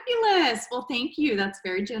fabulous. Well, thank you. That's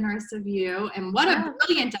very generous of you. And what a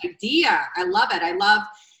brilliant idea. I love it. I love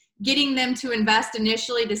getting them to invest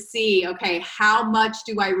initially to see, okay, how much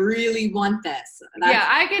do I really want this?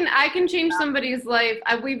 I can change somebody's life.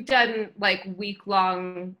 We've done like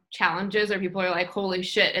week-long challenges where people are like, holy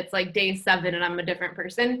shit, it's like day 7 and I'm a different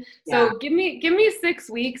person. Yeah. So give me 6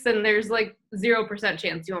 weeks and there's like 0%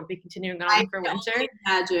 chance you won't be continuing on for winter. I can't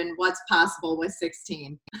imagine what's possible with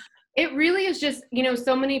 16. It really is just,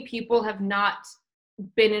 so many people have not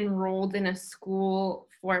been enrolled in a school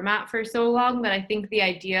format for so long that I think the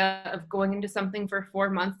idea of going into something for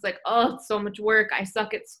 4 months, like, oh, it's so much work, I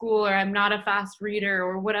suck at school, or I'm not a fast reader,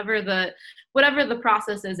 or whatever the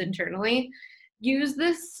process is internally, use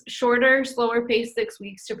this shorter, slower paced 6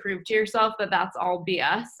 weeks to prove to yourself that that's all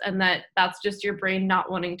BS and that that's just your brain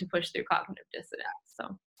not wanting to push through cognitive dissonance.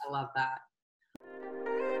 So I love that.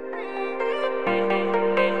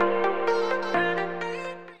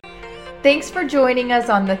 Thanks for joining us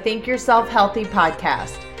on the Think Yourself Healthy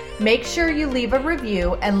podcast. Make sure you leave a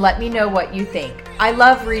review and let me know what you think. I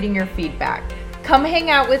love reading your feedback. Come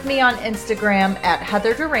hang out with me on Instagram at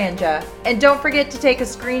Heather Duranja, and don't forget to take a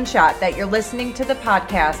screenshot that you're listening to the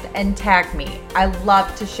podcast and tag me. I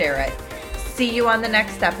love to share it. See you on the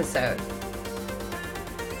next episode.